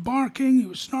lunging, he was barking, he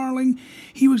was snarling,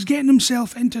 he was getting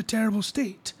himself into a terrible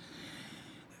state.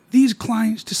 These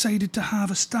clients decided to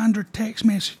have a standard text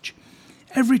message.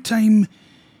 Every time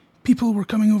people were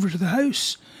coming over to the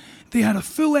house, they had a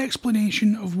full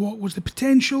explanation of what was the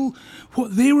potential,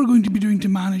 what they were going to be doing to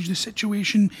manage the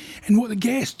situation, and what the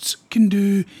guests can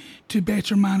do to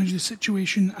better manage the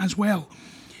situation as well.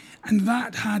 And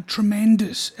that had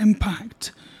tremendous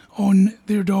impact on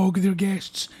their dog, their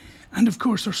guests, and of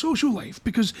course their social life,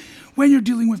 because when you're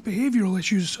dealing with behavioural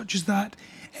issues such as that,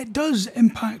 it does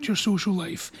impact your social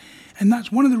life. And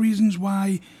that's one of the reasons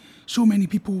why so many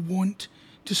people want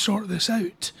to sort this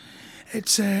out.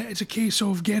 It's a case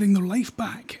of getting their life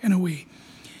back in a way.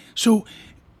 So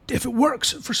if it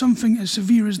works for something as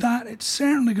severe as that, it's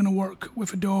certainly going to work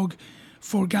with a dog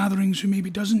for gatherings who maybe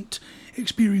doesn't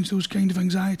experience those kind of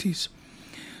anxieties.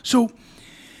 So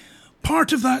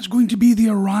part of that's going to be the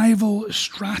arrival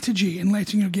strategy and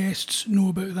letting your guests know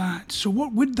about that. So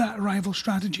what would that arrival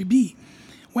strategy be?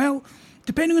 Well,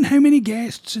 depending on how many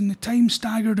guests and the time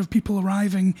staggered of people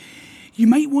arriving, you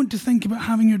might want to think about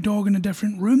having your dog in a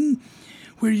different room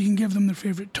where you can give them their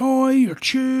favourite toy or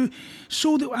chew,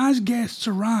 so that as guests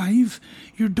arrive,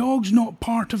 your dog's not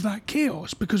part of that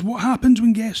chaos. Because what happens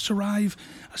when guests arrive,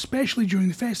 especially during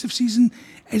the festive season,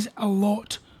 is a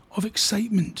lot of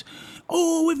excitement.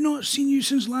 Oh, we've not seen you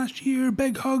since last year,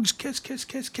 big hugs, kiss, kiss,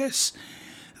 kiss, kiss.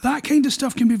 That kind of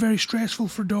stuff can be very stressful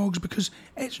for dogs because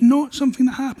it's not something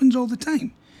that happens all the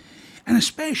time. And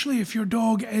especially if your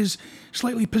dog is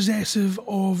slightly possessive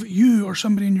of you or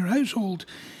somebody in your household,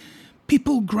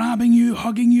 people grabbing you,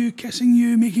 hugging you, kissing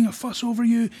you, making a fuss over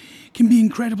you can be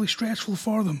incredibly stressful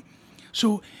for them.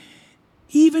 So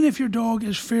even if your dog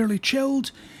is fairly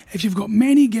chilled, if you've got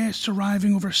many guests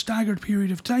arriving over a staggered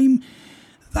period of time,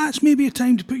 that's maybe a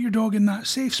time to put your dog in that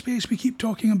safe space we keep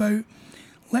talking about.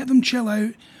 Let them chill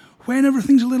out. When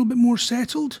everything's a little bit more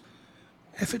settled,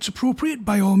 if it's appropriate,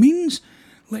 by all means,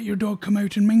 let your dog come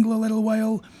out and mingle a little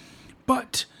while.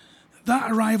 But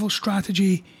that arrival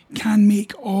strategy can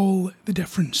make all the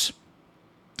difference.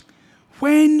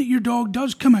 When your dog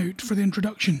does come out for the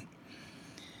introduction,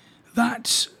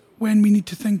 that's when we need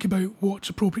to think about what's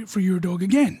appropriate for your dog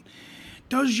again.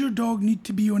 Does your dog need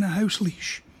to be on a house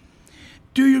leash?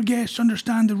 Do your guests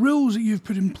understand the rules that you've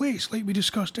put in place, like we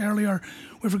discussed earlier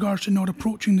with regards to not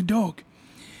approaching the dog?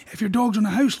 If your dog's on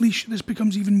a house leash, this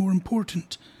becomes even more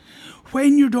important.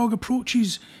 When your dog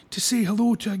approaches to say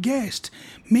hello to a guest,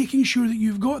 making sure that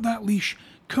you've got that leash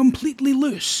completely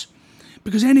loose,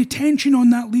 because any tension on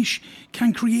that leash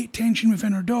can create tension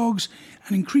within our dogs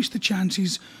and increase the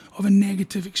chances of a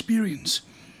negative experience.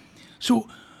 So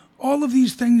All of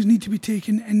these things need to be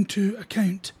taken into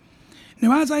account.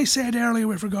 Now, as I said earlier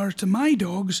with regards to my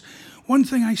dogs, one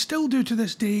thing I still do to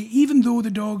this day, even though the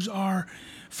dogs are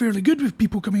fairly good with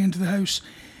people coming into the house,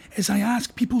 is I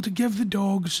ask people to give the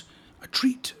dogs a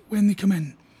treat when they come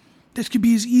in. This could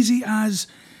be as easy as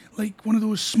like one of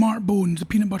those smart bones, the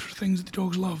peanut butter things that the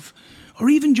dogs love, or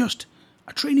even just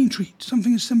a training treat,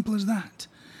 something as simple as that.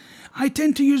 I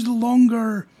tend to use the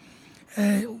longer,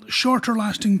 shorter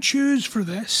lasting chews for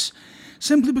this,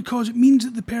 simply because it means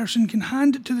that the person can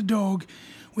hand it to the dog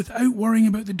without worrying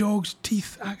about the dog's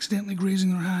teeth accidentally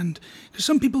grazing their hand. Because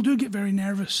some people do get very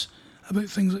nervous about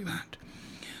things like that.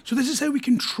 So this is how we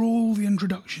control the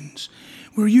introductions.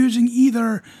 We're using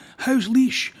either house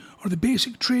leash or the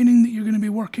basic training that you're going to be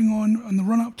working on the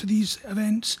run-up to these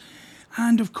events,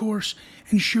 and of course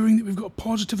ensuring that we've got a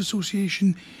positive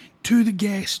association to the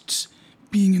guests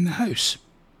being in the house.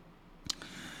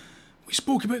 We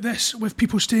spoke about this with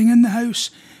people staying in the house,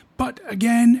 but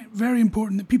again, very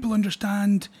important that people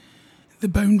understand the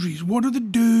boundaries. What are the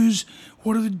do's,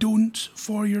 what are the don'ts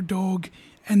for your dog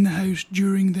in the house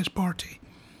during this party?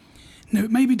 Now,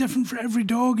 it may be different for every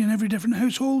dog in every different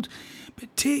household,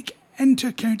 but take into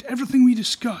account everything we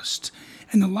discussed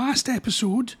in the last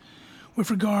episode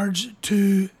with regards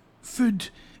to food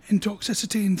and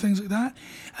toxicity and things like that,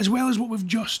 as well as what we've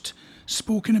just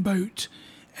spoken about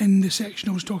in the section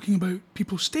I was talking about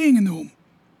people staying in the home.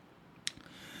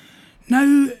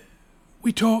 Now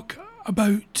we talk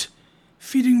about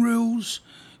feeding rules,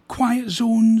 quiet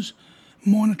zones,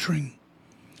 monitoring.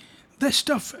 This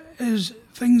stuff is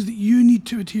things that you need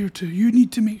to adhere to, you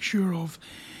need to make sure of.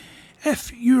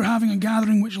 If you're having a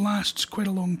gathering which lasts quite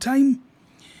a long time,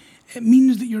 it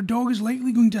means that your dog is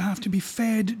likely going to have to be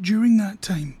fed during that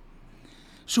time.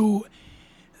 So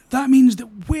that means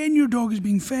that when your dog is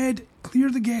being fed,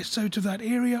 clear the guests out of that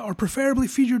area, or preferably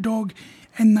feed your dog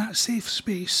in that safe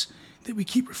space that we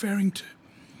keep referring to.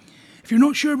 If you're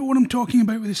not sure about what I'm talking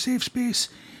about with a safe space,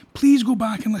 please go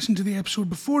back and listen to the episode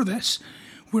before this,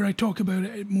 where I talk about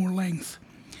it at more length.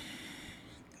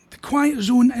 The quiet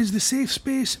zone is the safe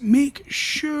space. Make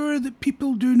sure that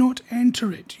people do not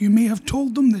enter it. You may have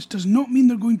told them this does not mean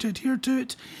they're going to adhere to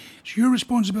it. It's your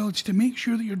responsibility to make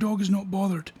sure that your dog is not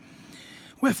bothered.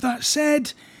 With that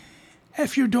said,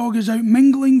 if your dog is out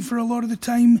mingling for a lot of the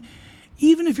time,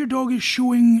 even if your dog is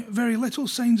showing very little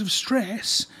signs of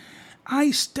stress,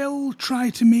 I still try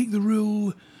to make the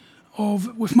rule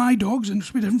of, with my dogs, and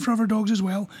it's different for other dogs as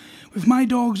well, with my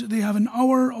dogs, they have an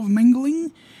hour of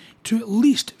mingling to at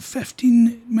least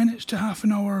 15 minutes to half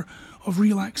an hour of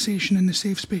relaxation in the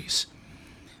safe space.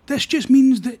 This just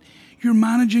means that you're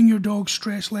managing your dog's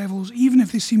stress levels, even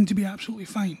if they seem to be absolutely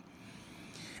fine.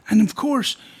 And of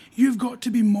course, you've got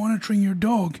to be monitoring your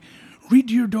dog.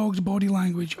 Read your dog's body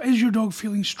language. Is your dog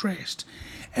feeling stressed?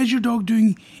 Is your dog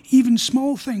doing even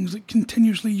small things like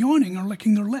continuously yawning or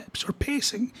licking their lips or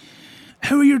pacing?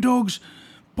 How are your dog's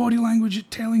body language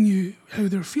telling you how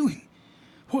they're feeling?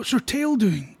 What's their tail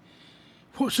doing?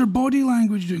 What's their body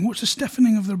language doing? What's the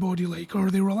stiffening of their body like? Or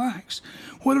are they relaxed?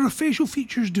 What are their facial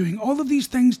features doing? All of these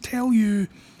things tell you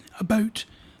about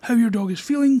how your dog is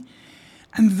feeling,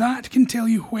 and that can tell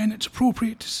you when it's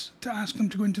appropriate to ask them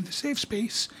to go into the safe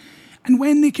space and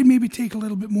when they can maybe take a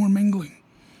little bit more mingling.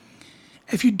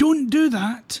 If you don't do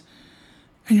that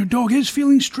and your dog is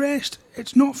feeling stressed,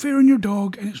 it's not fair on your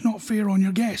dog and it's not fair on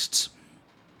your guests.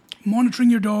 Monitoring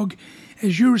your dog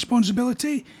is your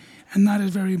responsibility, and that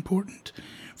is very important.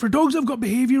 For dogs that have got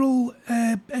behavioural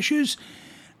issues,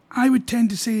 I would tend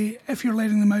to say if you're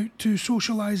letting them out to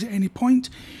socialise at any point,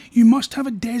 you must have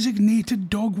a designated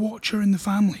dog watcher in the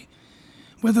family.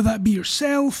 Whether that be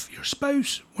yourself, your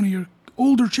spouse, one of your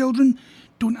older children,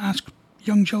 don't ask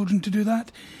young children to do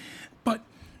that, but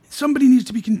somebody needs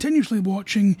to be continuously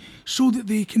watching so that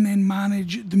they can then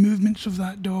manage the movements of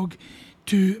that dog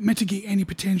to mitigate any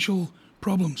potential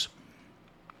problems.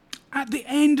 At the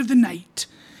end of the night,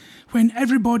 when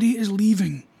everybody is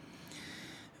leaving,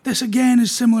 this again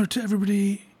is similar to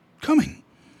everybody coming,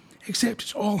 except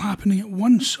it's all happening at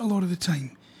once a lot of the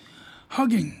time.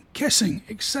 Hugging, kissing,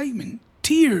 excitement,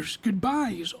 tears,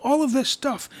 goodbyes, all of this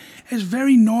stuff is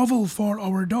very novel for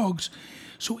our dogs.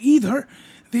 So either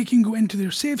they can go into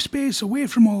their safe space away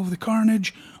from all of the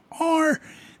carnage, or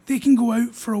they can go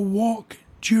out for a walk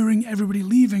during everybody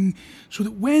leaving so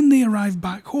that when they arrive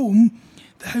back home,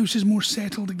 the house is more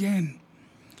settled again.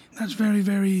 That's very,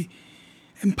 very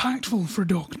impactful for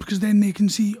dogs, because then they can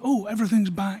see, oh, everything's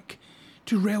back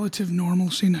to relative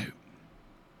normalcy now.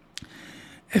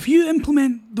 If you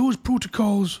implement those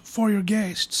protocols for your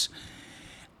guests,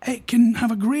 it can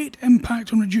have a great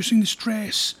impact on reducing the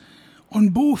stress on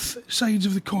both sides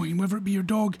of the coin, whether it be your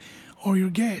dog or your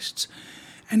guests.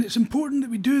 And it's important that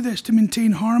we do this to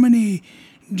maintain harmony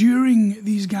during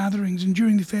these gatherings and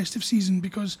during the festive season,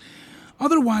 because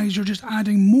otherwise you're just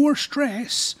adding more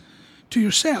stress to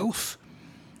yourself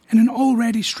in an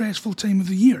already stressful time of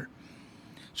the year.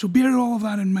 So bear all of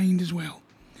that in mind as well.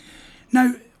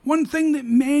 Now, one thing that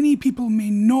many people may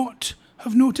not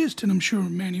have noticed, and I'm sure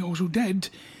many also did,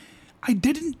 I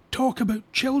didn't talk about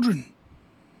children.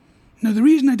 Now, the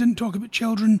reason I didn't talk about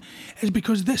children is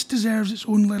because this deserves its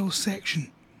own little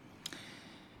section.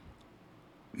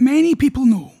 Many people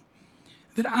know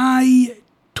that I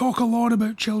talk a lot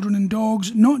about children and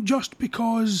dogs, not just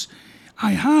because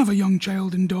I have a young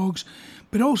child and dogs,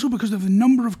 but also because of the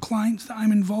number of clients that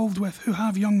I'm involved with who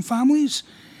have young families,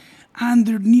 and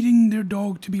they're needing their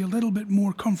dog to be a little bit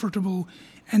more comfortable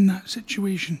in that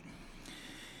situation.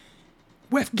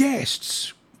 With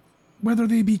guests, whether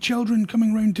they be children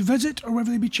coming round to visit or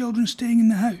whether they be children staying in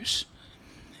the house,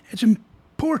 it's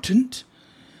important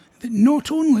that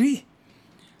not only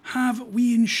have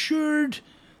we ensured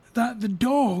that the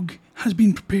dog has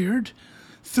been prepared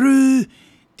through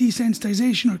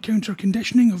desensitization or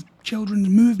counter-conditioning of children's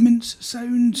movements,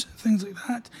 sounds, things like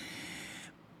that,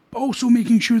 but also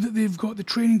making sure that they've got the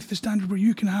training to the standard where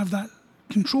you can have that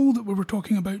control that we were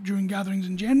talking about during gatherings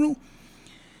in general.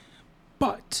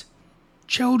 But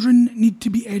children need to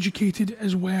be educated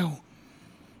as well.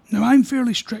 Now, I'm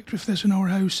fairly strict with this in our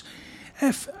house.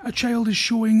 If a child is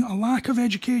showing a lack of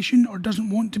education or doesn't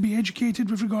want to be educated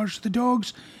with regards to the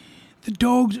dogs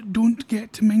don't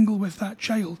get to mingle with that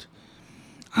child.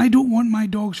 I don't want my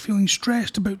dogs feeling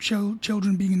stressed about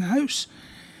children being in the house,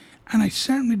 and I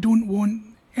certainly don't want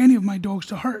any of my dogs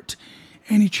to hurt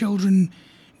any children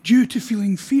due to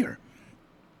feeling fear.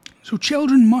 So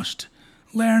children must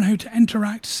learn how to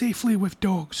interact safely with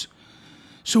dogs.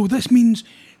 So this means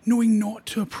knowing not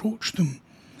to approach them,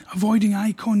 avoiding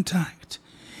eye contact,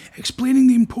 explaining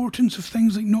the importance of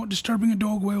things like not disturbing a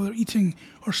dog while they're eating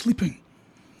or sleeping.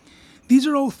 These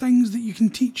are all things that you can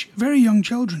teach very young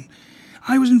children.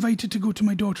 I was invited to go to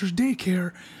my daughter's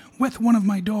daycare with one of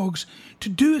my dogs to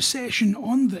do a session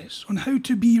on this, on how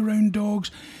to be around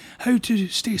dogs, how to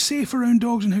stay safe around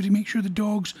dogs, and how to make sure the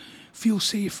dogs feel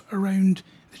safe around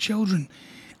the children.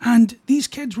 And these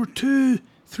kids were 2-3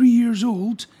 years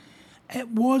old. It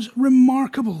was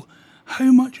remarkable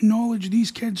how much knowledge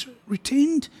these kids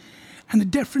retained and the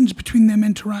difference between them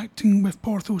interacting with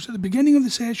Porthos at the beginning of the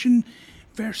session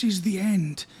versus the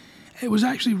end. It was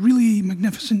actually really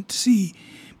magnificent to see,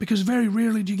 because very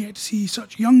rarely do you get to see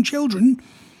such young children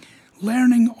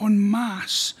learning en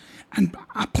masse and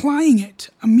applying it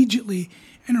immediately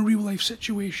in a real life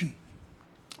situation.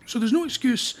 So there's no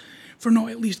excuse for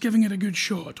not at least giving it a good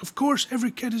shot. Of course,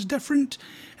 every kid is different.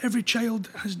 Every child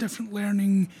has different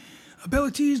learning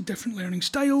abilities, different learning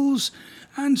styles,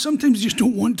 and sometimes you just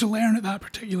don't want to learn at that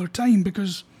particular time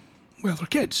because, well, they're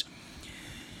kids.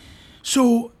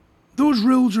 So those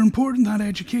rules are important, that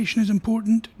education is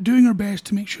important. Doing our best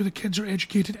to make sure the kids are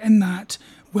educated in that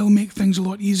will make things a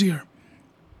lot easier.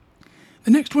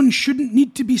 The next one shouldn't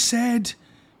need to be said,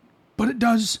 but it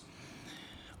does.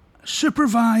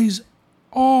 Supervise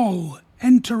all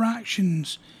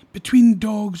interactions between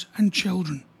dogs and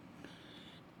children.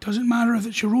 Doesn't matter if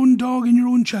it's your own dog and your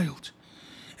own child.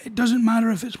 It doesn't matter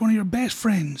if it's one of your best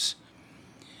friends.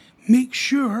 Make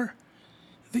sure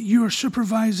that you are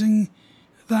supervising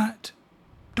that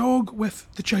dog with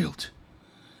the child.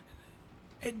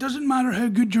 It doesn't matter how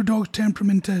good your dog's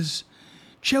temperament is.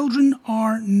 Children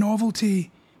are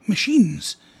novelty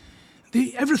machines.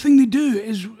 Everything they do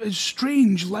is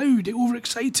strange, loud,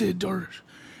 overexcited, or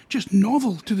just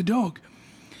novel to the dog.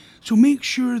 So make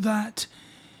sure that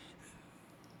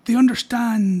they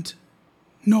understand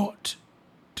not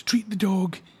to treat the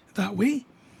dog that way,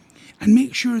 and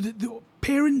make sure that the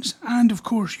parents and, of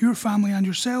course, your family and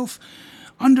yourself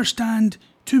understand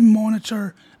to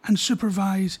monitor and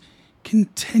supervise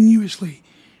continuously.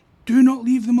 Do not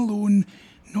leave them alone,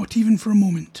 not even for a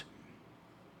moment.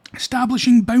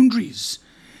 Establishing boundaries.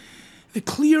 The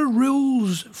clear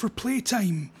rules for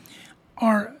playtime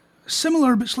are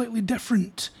similar but slightly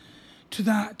different to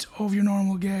that of your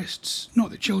normal guests.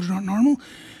 Not that children aren't normal,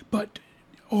 but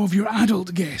of your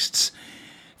adult guests.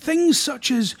 Things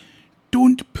such as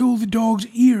don't pull the dog's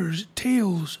ears,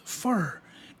 tails, fur.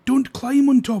 Don't climb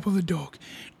on top of the dog.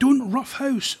 Don't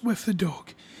roughhouse with the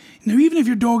dog. Now, even if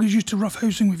your dog is used to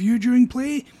roughhousing with you during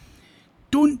play,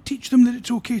 don't teach them that it's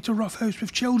okay to roughhouse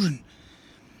with children.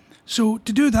 So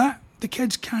to do that, the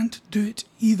kids can't do it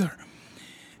either.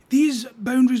 These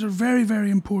boundaries are very,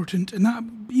 very important, and that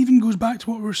even goes back to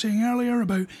what we were saying earlier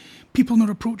about people not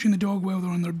approaching the dog while they're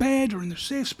on their bed or in their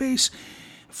safe space.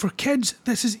 For kids,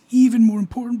 this is even more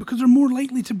important because they're more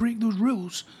likely to break those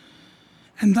rules.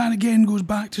 And that again goes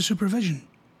back to supervision.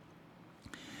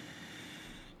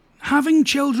 Having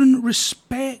children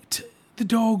respect the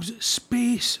dog's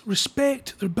space,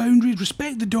 respect their boundaries,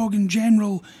 respect the dog in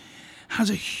general has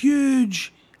a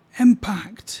huge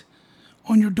impact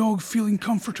on your dog feeling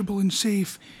comfortable and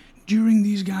safe during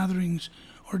these gatherings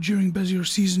or during busier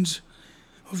seasons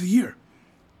of the year.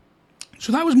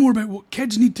 So that was more about what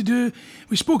kids need to do.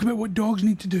 We spoke about what dogs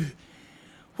need to do.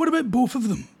 What about both of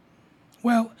them?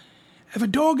 Well, if a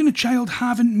dog and a child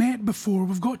haven't met before,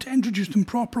 we've got to introduce them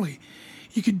properly.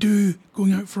 You could do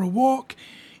going out for a walk,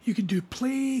 you could do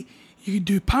play, you could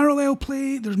do parallel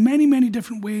play. There's many, many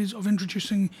different ways of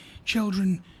introducing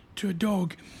children to a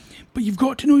dog. But you've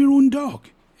got to know your own dog.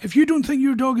 If you don't think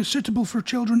your dog is suitable for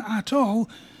children at all,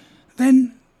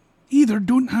 then either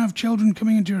don't have children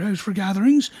coming into your house for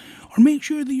gatherings, or make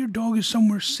sure that your dog is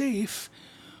somewhere safe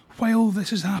while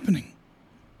this is happening.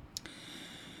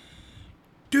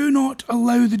 Do not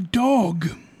allow the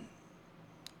dog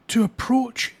to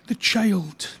approach the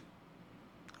child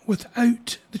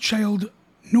without the child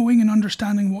knowing and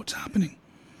understanding what's happening.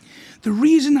 The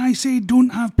reason I say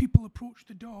don't have people approach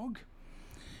the dog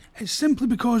is simply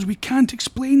because we can't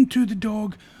explain to the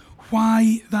dog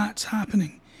why that's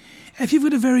happening. If you've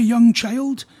got a very young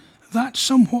child, that's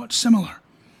somewhat similar.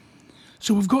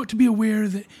 So we've got to be aware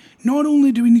that not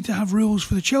only do we need to have rules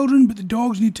for the children, but the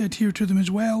dogs need to adhere to them as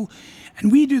well.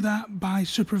 And we do that by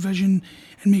supervision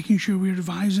and making sure we're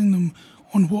advising them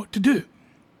on what to do.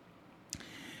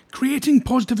 Creating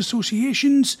positive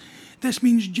associations. This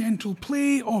means gentle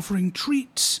play, offering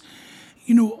treats.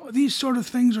 These sort of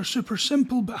things are super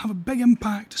simple but have a big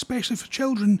impact, especially for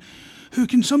children who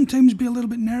can sometimes be a little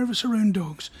bit nervous around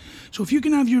dogs. So if you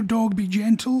can have your dog be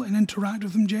gentle and interact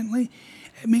with them gently,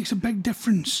 it makes a big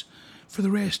difference for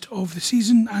the rest of the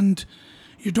season and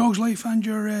your dog's life and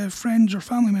your friends or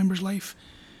family members' life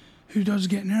who does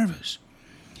get nervous.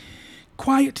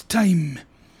 Quiet time.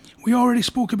 We already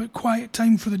spoke about quiet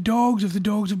time for the dogs. If the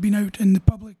dogs have been out in the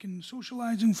public and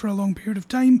socialising for a long period of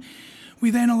time, we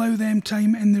then allow them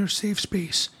time in their safe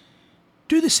space.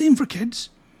 Do the same for kids.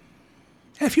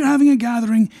 If you're having a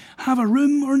gathering, have a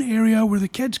room or an area where the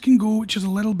kids can go which is a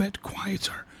little bit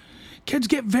quieter. Kids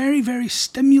get very, very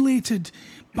stimulated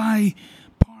by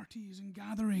parties and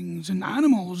gatherings and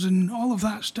animals and all of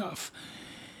that stuff.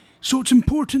 So it's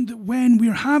important that when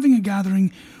we're having a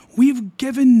gathering, we've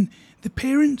given the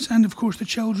parents and of course the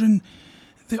children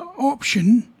the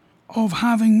option of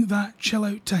having that chill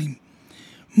out time.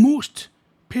 Most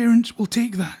parents will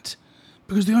take that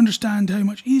because they understand how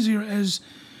much easier it is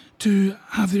to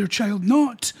have their child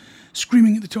not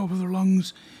screaming at the top of their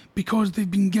lungs because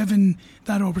they've been given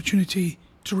that opportunity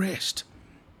to rest.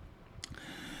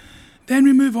 Then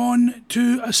we move on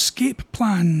to escape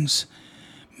plans.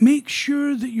 Make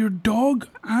sure that your dog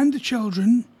and the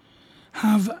children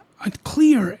have a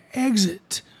clear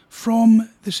exit from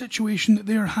the situation that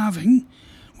they're having,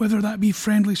 whether that be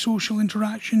friendly social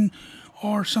interaction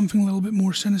or something a little bit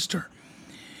more sinister.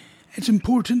 It's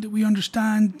important that we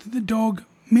understand that the dog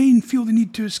may feel the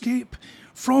need to escape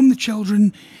from the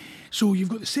children. So you've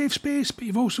got the safe space, but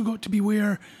you've also got to be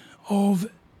aware of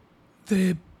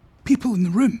the people in the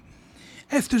room.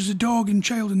 If there's a dog and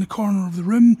child in the corner of the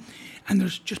room and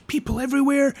there's just people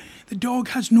everywhere, the dog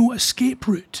has no escape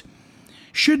route.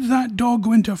 Should that dog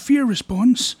go into a fear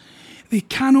response, they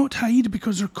cannot hide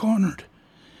because they're cornered.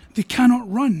 They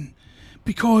cannot run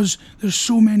because there's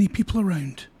so many people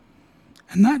around.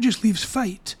 And that just leaves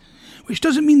fight, which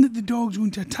doesn't mean that the dog's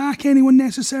going to attack anyone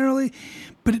necessarily,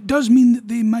 but it does mean that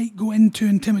they might go into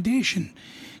intimidation.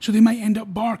 So they might end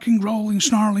up barking, growling,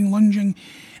 snarling, lunging,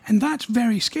 and that's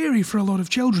very scary for a lot of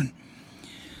children.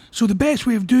 So the best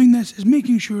way of doing this is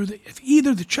making sure that if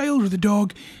either the child or the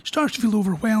dog starts to feel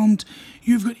overwhelmed,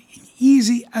 you've got an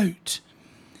easy out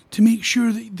to make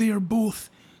sure that they are both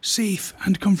safe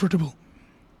and comfortable.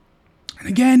 And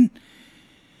again,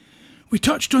 we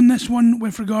touched on this one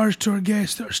with regards to our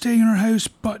guests that are staying in our house,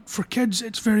 but for kids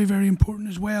it's very, very important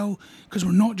as well, because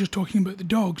we're not just talking about the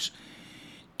dogs.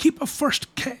 Keep a first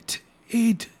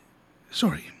aid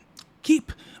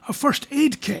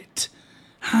kit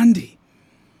handy.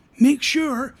 Make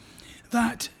sure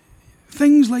that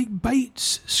things like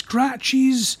bites,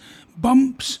 scratches,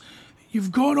 bumps,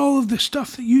 you've got all of the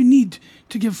stuff that you need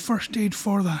to give first aid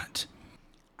for that.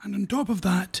 And on top of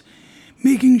that,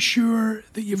 making sure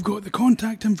that you've got the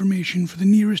contact information for the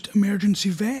nearest emergency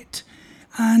vet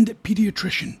and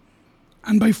paediatrician.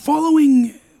 And by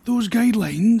following those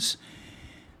guidelines,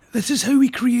 this is how we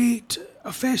create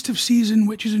a festive season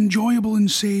which is enjoyable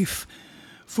and safe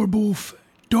for both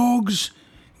dogs,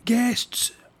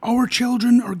 guests, our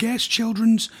children, or guests'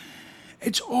 children's.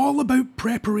 It's all about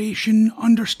preparation,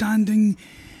 understanding,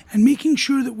 and making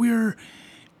sure that we're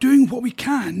doing what we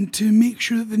can to make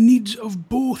sure that the needs of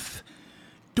both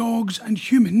dogs and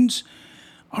humans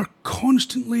are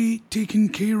constantly taken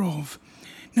care of.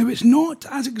 Now, it's not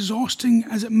as exhausting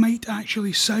as it might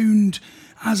actually sound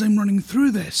as I'm running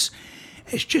through this.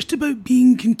 It's just about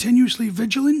being continuously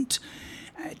vigilant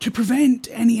to prevent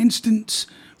any incidents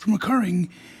from occurring,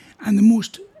 and the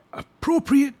most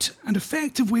appropriate and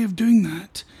effective way of doing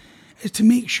that is to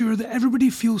make sure that everybody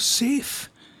feels safe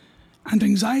and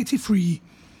anxiety-free,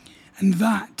 and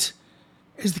that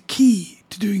is the key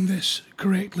to doing this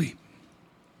correctly.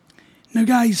 Now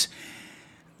guys,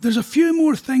 there's a few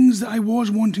more things that I was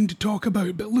wanting to talk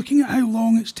about, but looking at how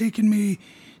long it's taken me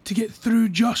to get through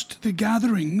just the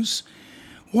gatherings,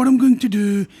 what I'm going to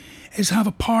do is have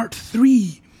a part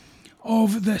 3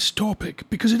 of this topic,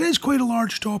 because it is quite a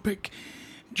large topic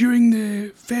during the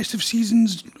festive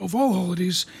seasons of all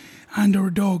holidays and our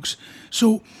dogs.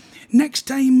 So next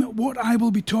time, what I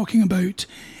will be talking about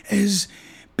is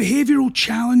behavioural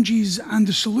challenges and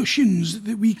the solutions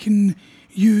that we can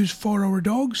use for our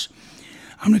dogs.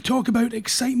 I'm going to talk about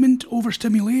excitement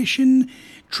overstimulation,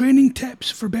 training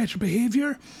tips for better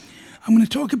behaviour. I'm going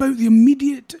to talk about the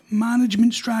immediate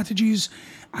management strategies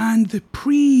and the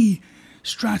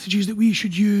pre-strategies that we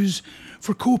should use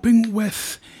for coping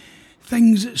with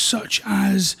things such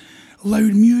as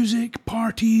loud music,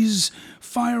 parties,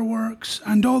 fireworks,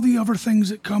 and all the other things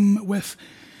that come with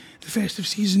the festive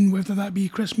season, whether that be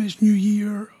Christmas, New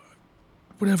Year,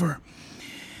 whatever.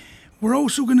 We're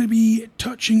also going to be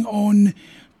touching on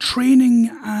training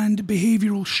and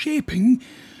behavioural shaping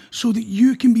so that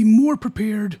you can be more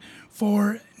prepared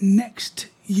for next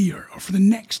year or for the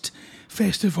next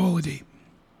festive holiday.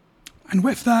 And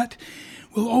with that,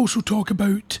 we'll also talk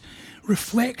about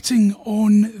reflecting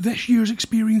on this year's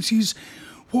experiences,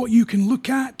 what you can look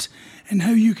at and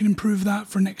how you can improve that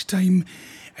for next time.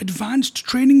 Advanced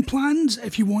training plans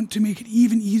if you want to make it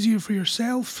even easier for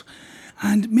yourself,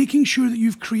 and making sure that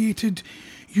you've created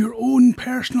your own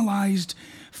personalised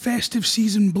festive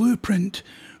season blueprint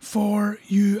for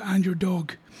you and your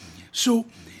dog. So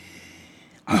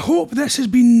I hope this has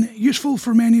been useful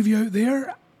for many of you out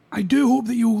there. I do hope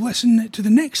that you'll listen to the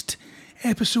next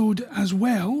episode as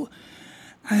well,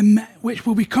 which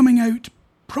will be coming out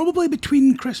probably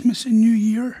between Christmas and New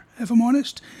Year, if I'm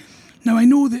honest. Now, I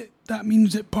know that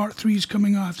means that part 3 is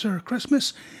coming after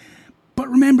Christmas, but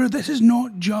remember, this is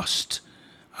not just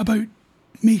about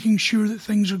making sure that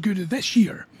things are good this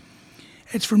year.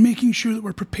 It's for making sure that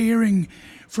we're preparing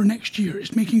for next year.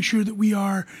 It's making sure that we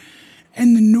are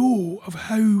in the know of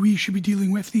how we should be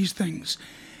dealing with these things.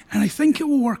 And I think it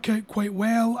will work out quite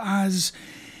well, as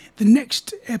the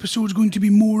next episode is going to be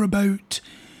more about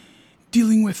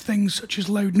dealing with things such as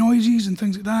loud noises and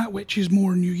things like that, which is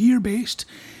more New Year based,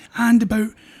 and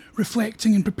about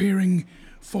reflecting and preparing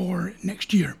for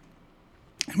next year.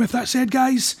 And with that said,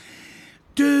 guys,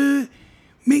 do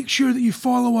make sure that you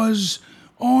follow us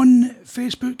on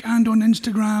Facebook and on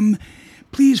Instagram.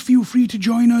 Please feel free to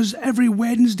join us every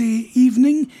Wednesday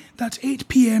evening. That's 8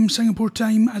 p.m. Singapore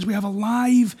time, as we have a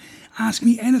live Ask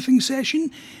Me Anything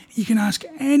session. You can ask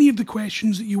any of the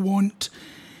questions that you want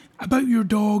about your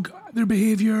dog, their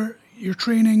behaviour, your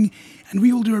training, and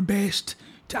we will do our best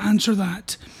to answer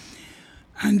that.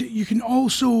 And you can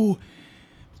also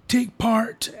take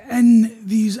part in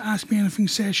these Ask Me Anything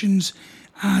sessions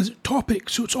as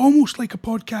topics. So it's almost like a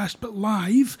podcast but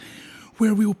live,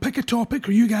 where we will pick a topic,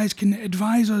 or you guys can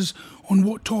advise us on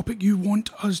what topic you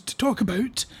want us to talk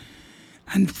about.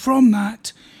 And from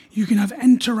that, you can have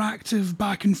interactive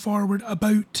back and forward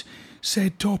about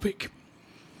said topic.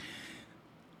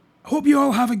 I hope you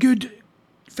all have a good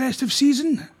festive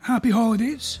season. Happy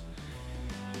holidays.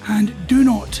 And do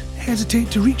not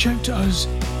hesitate to reach out to us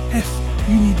if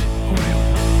you need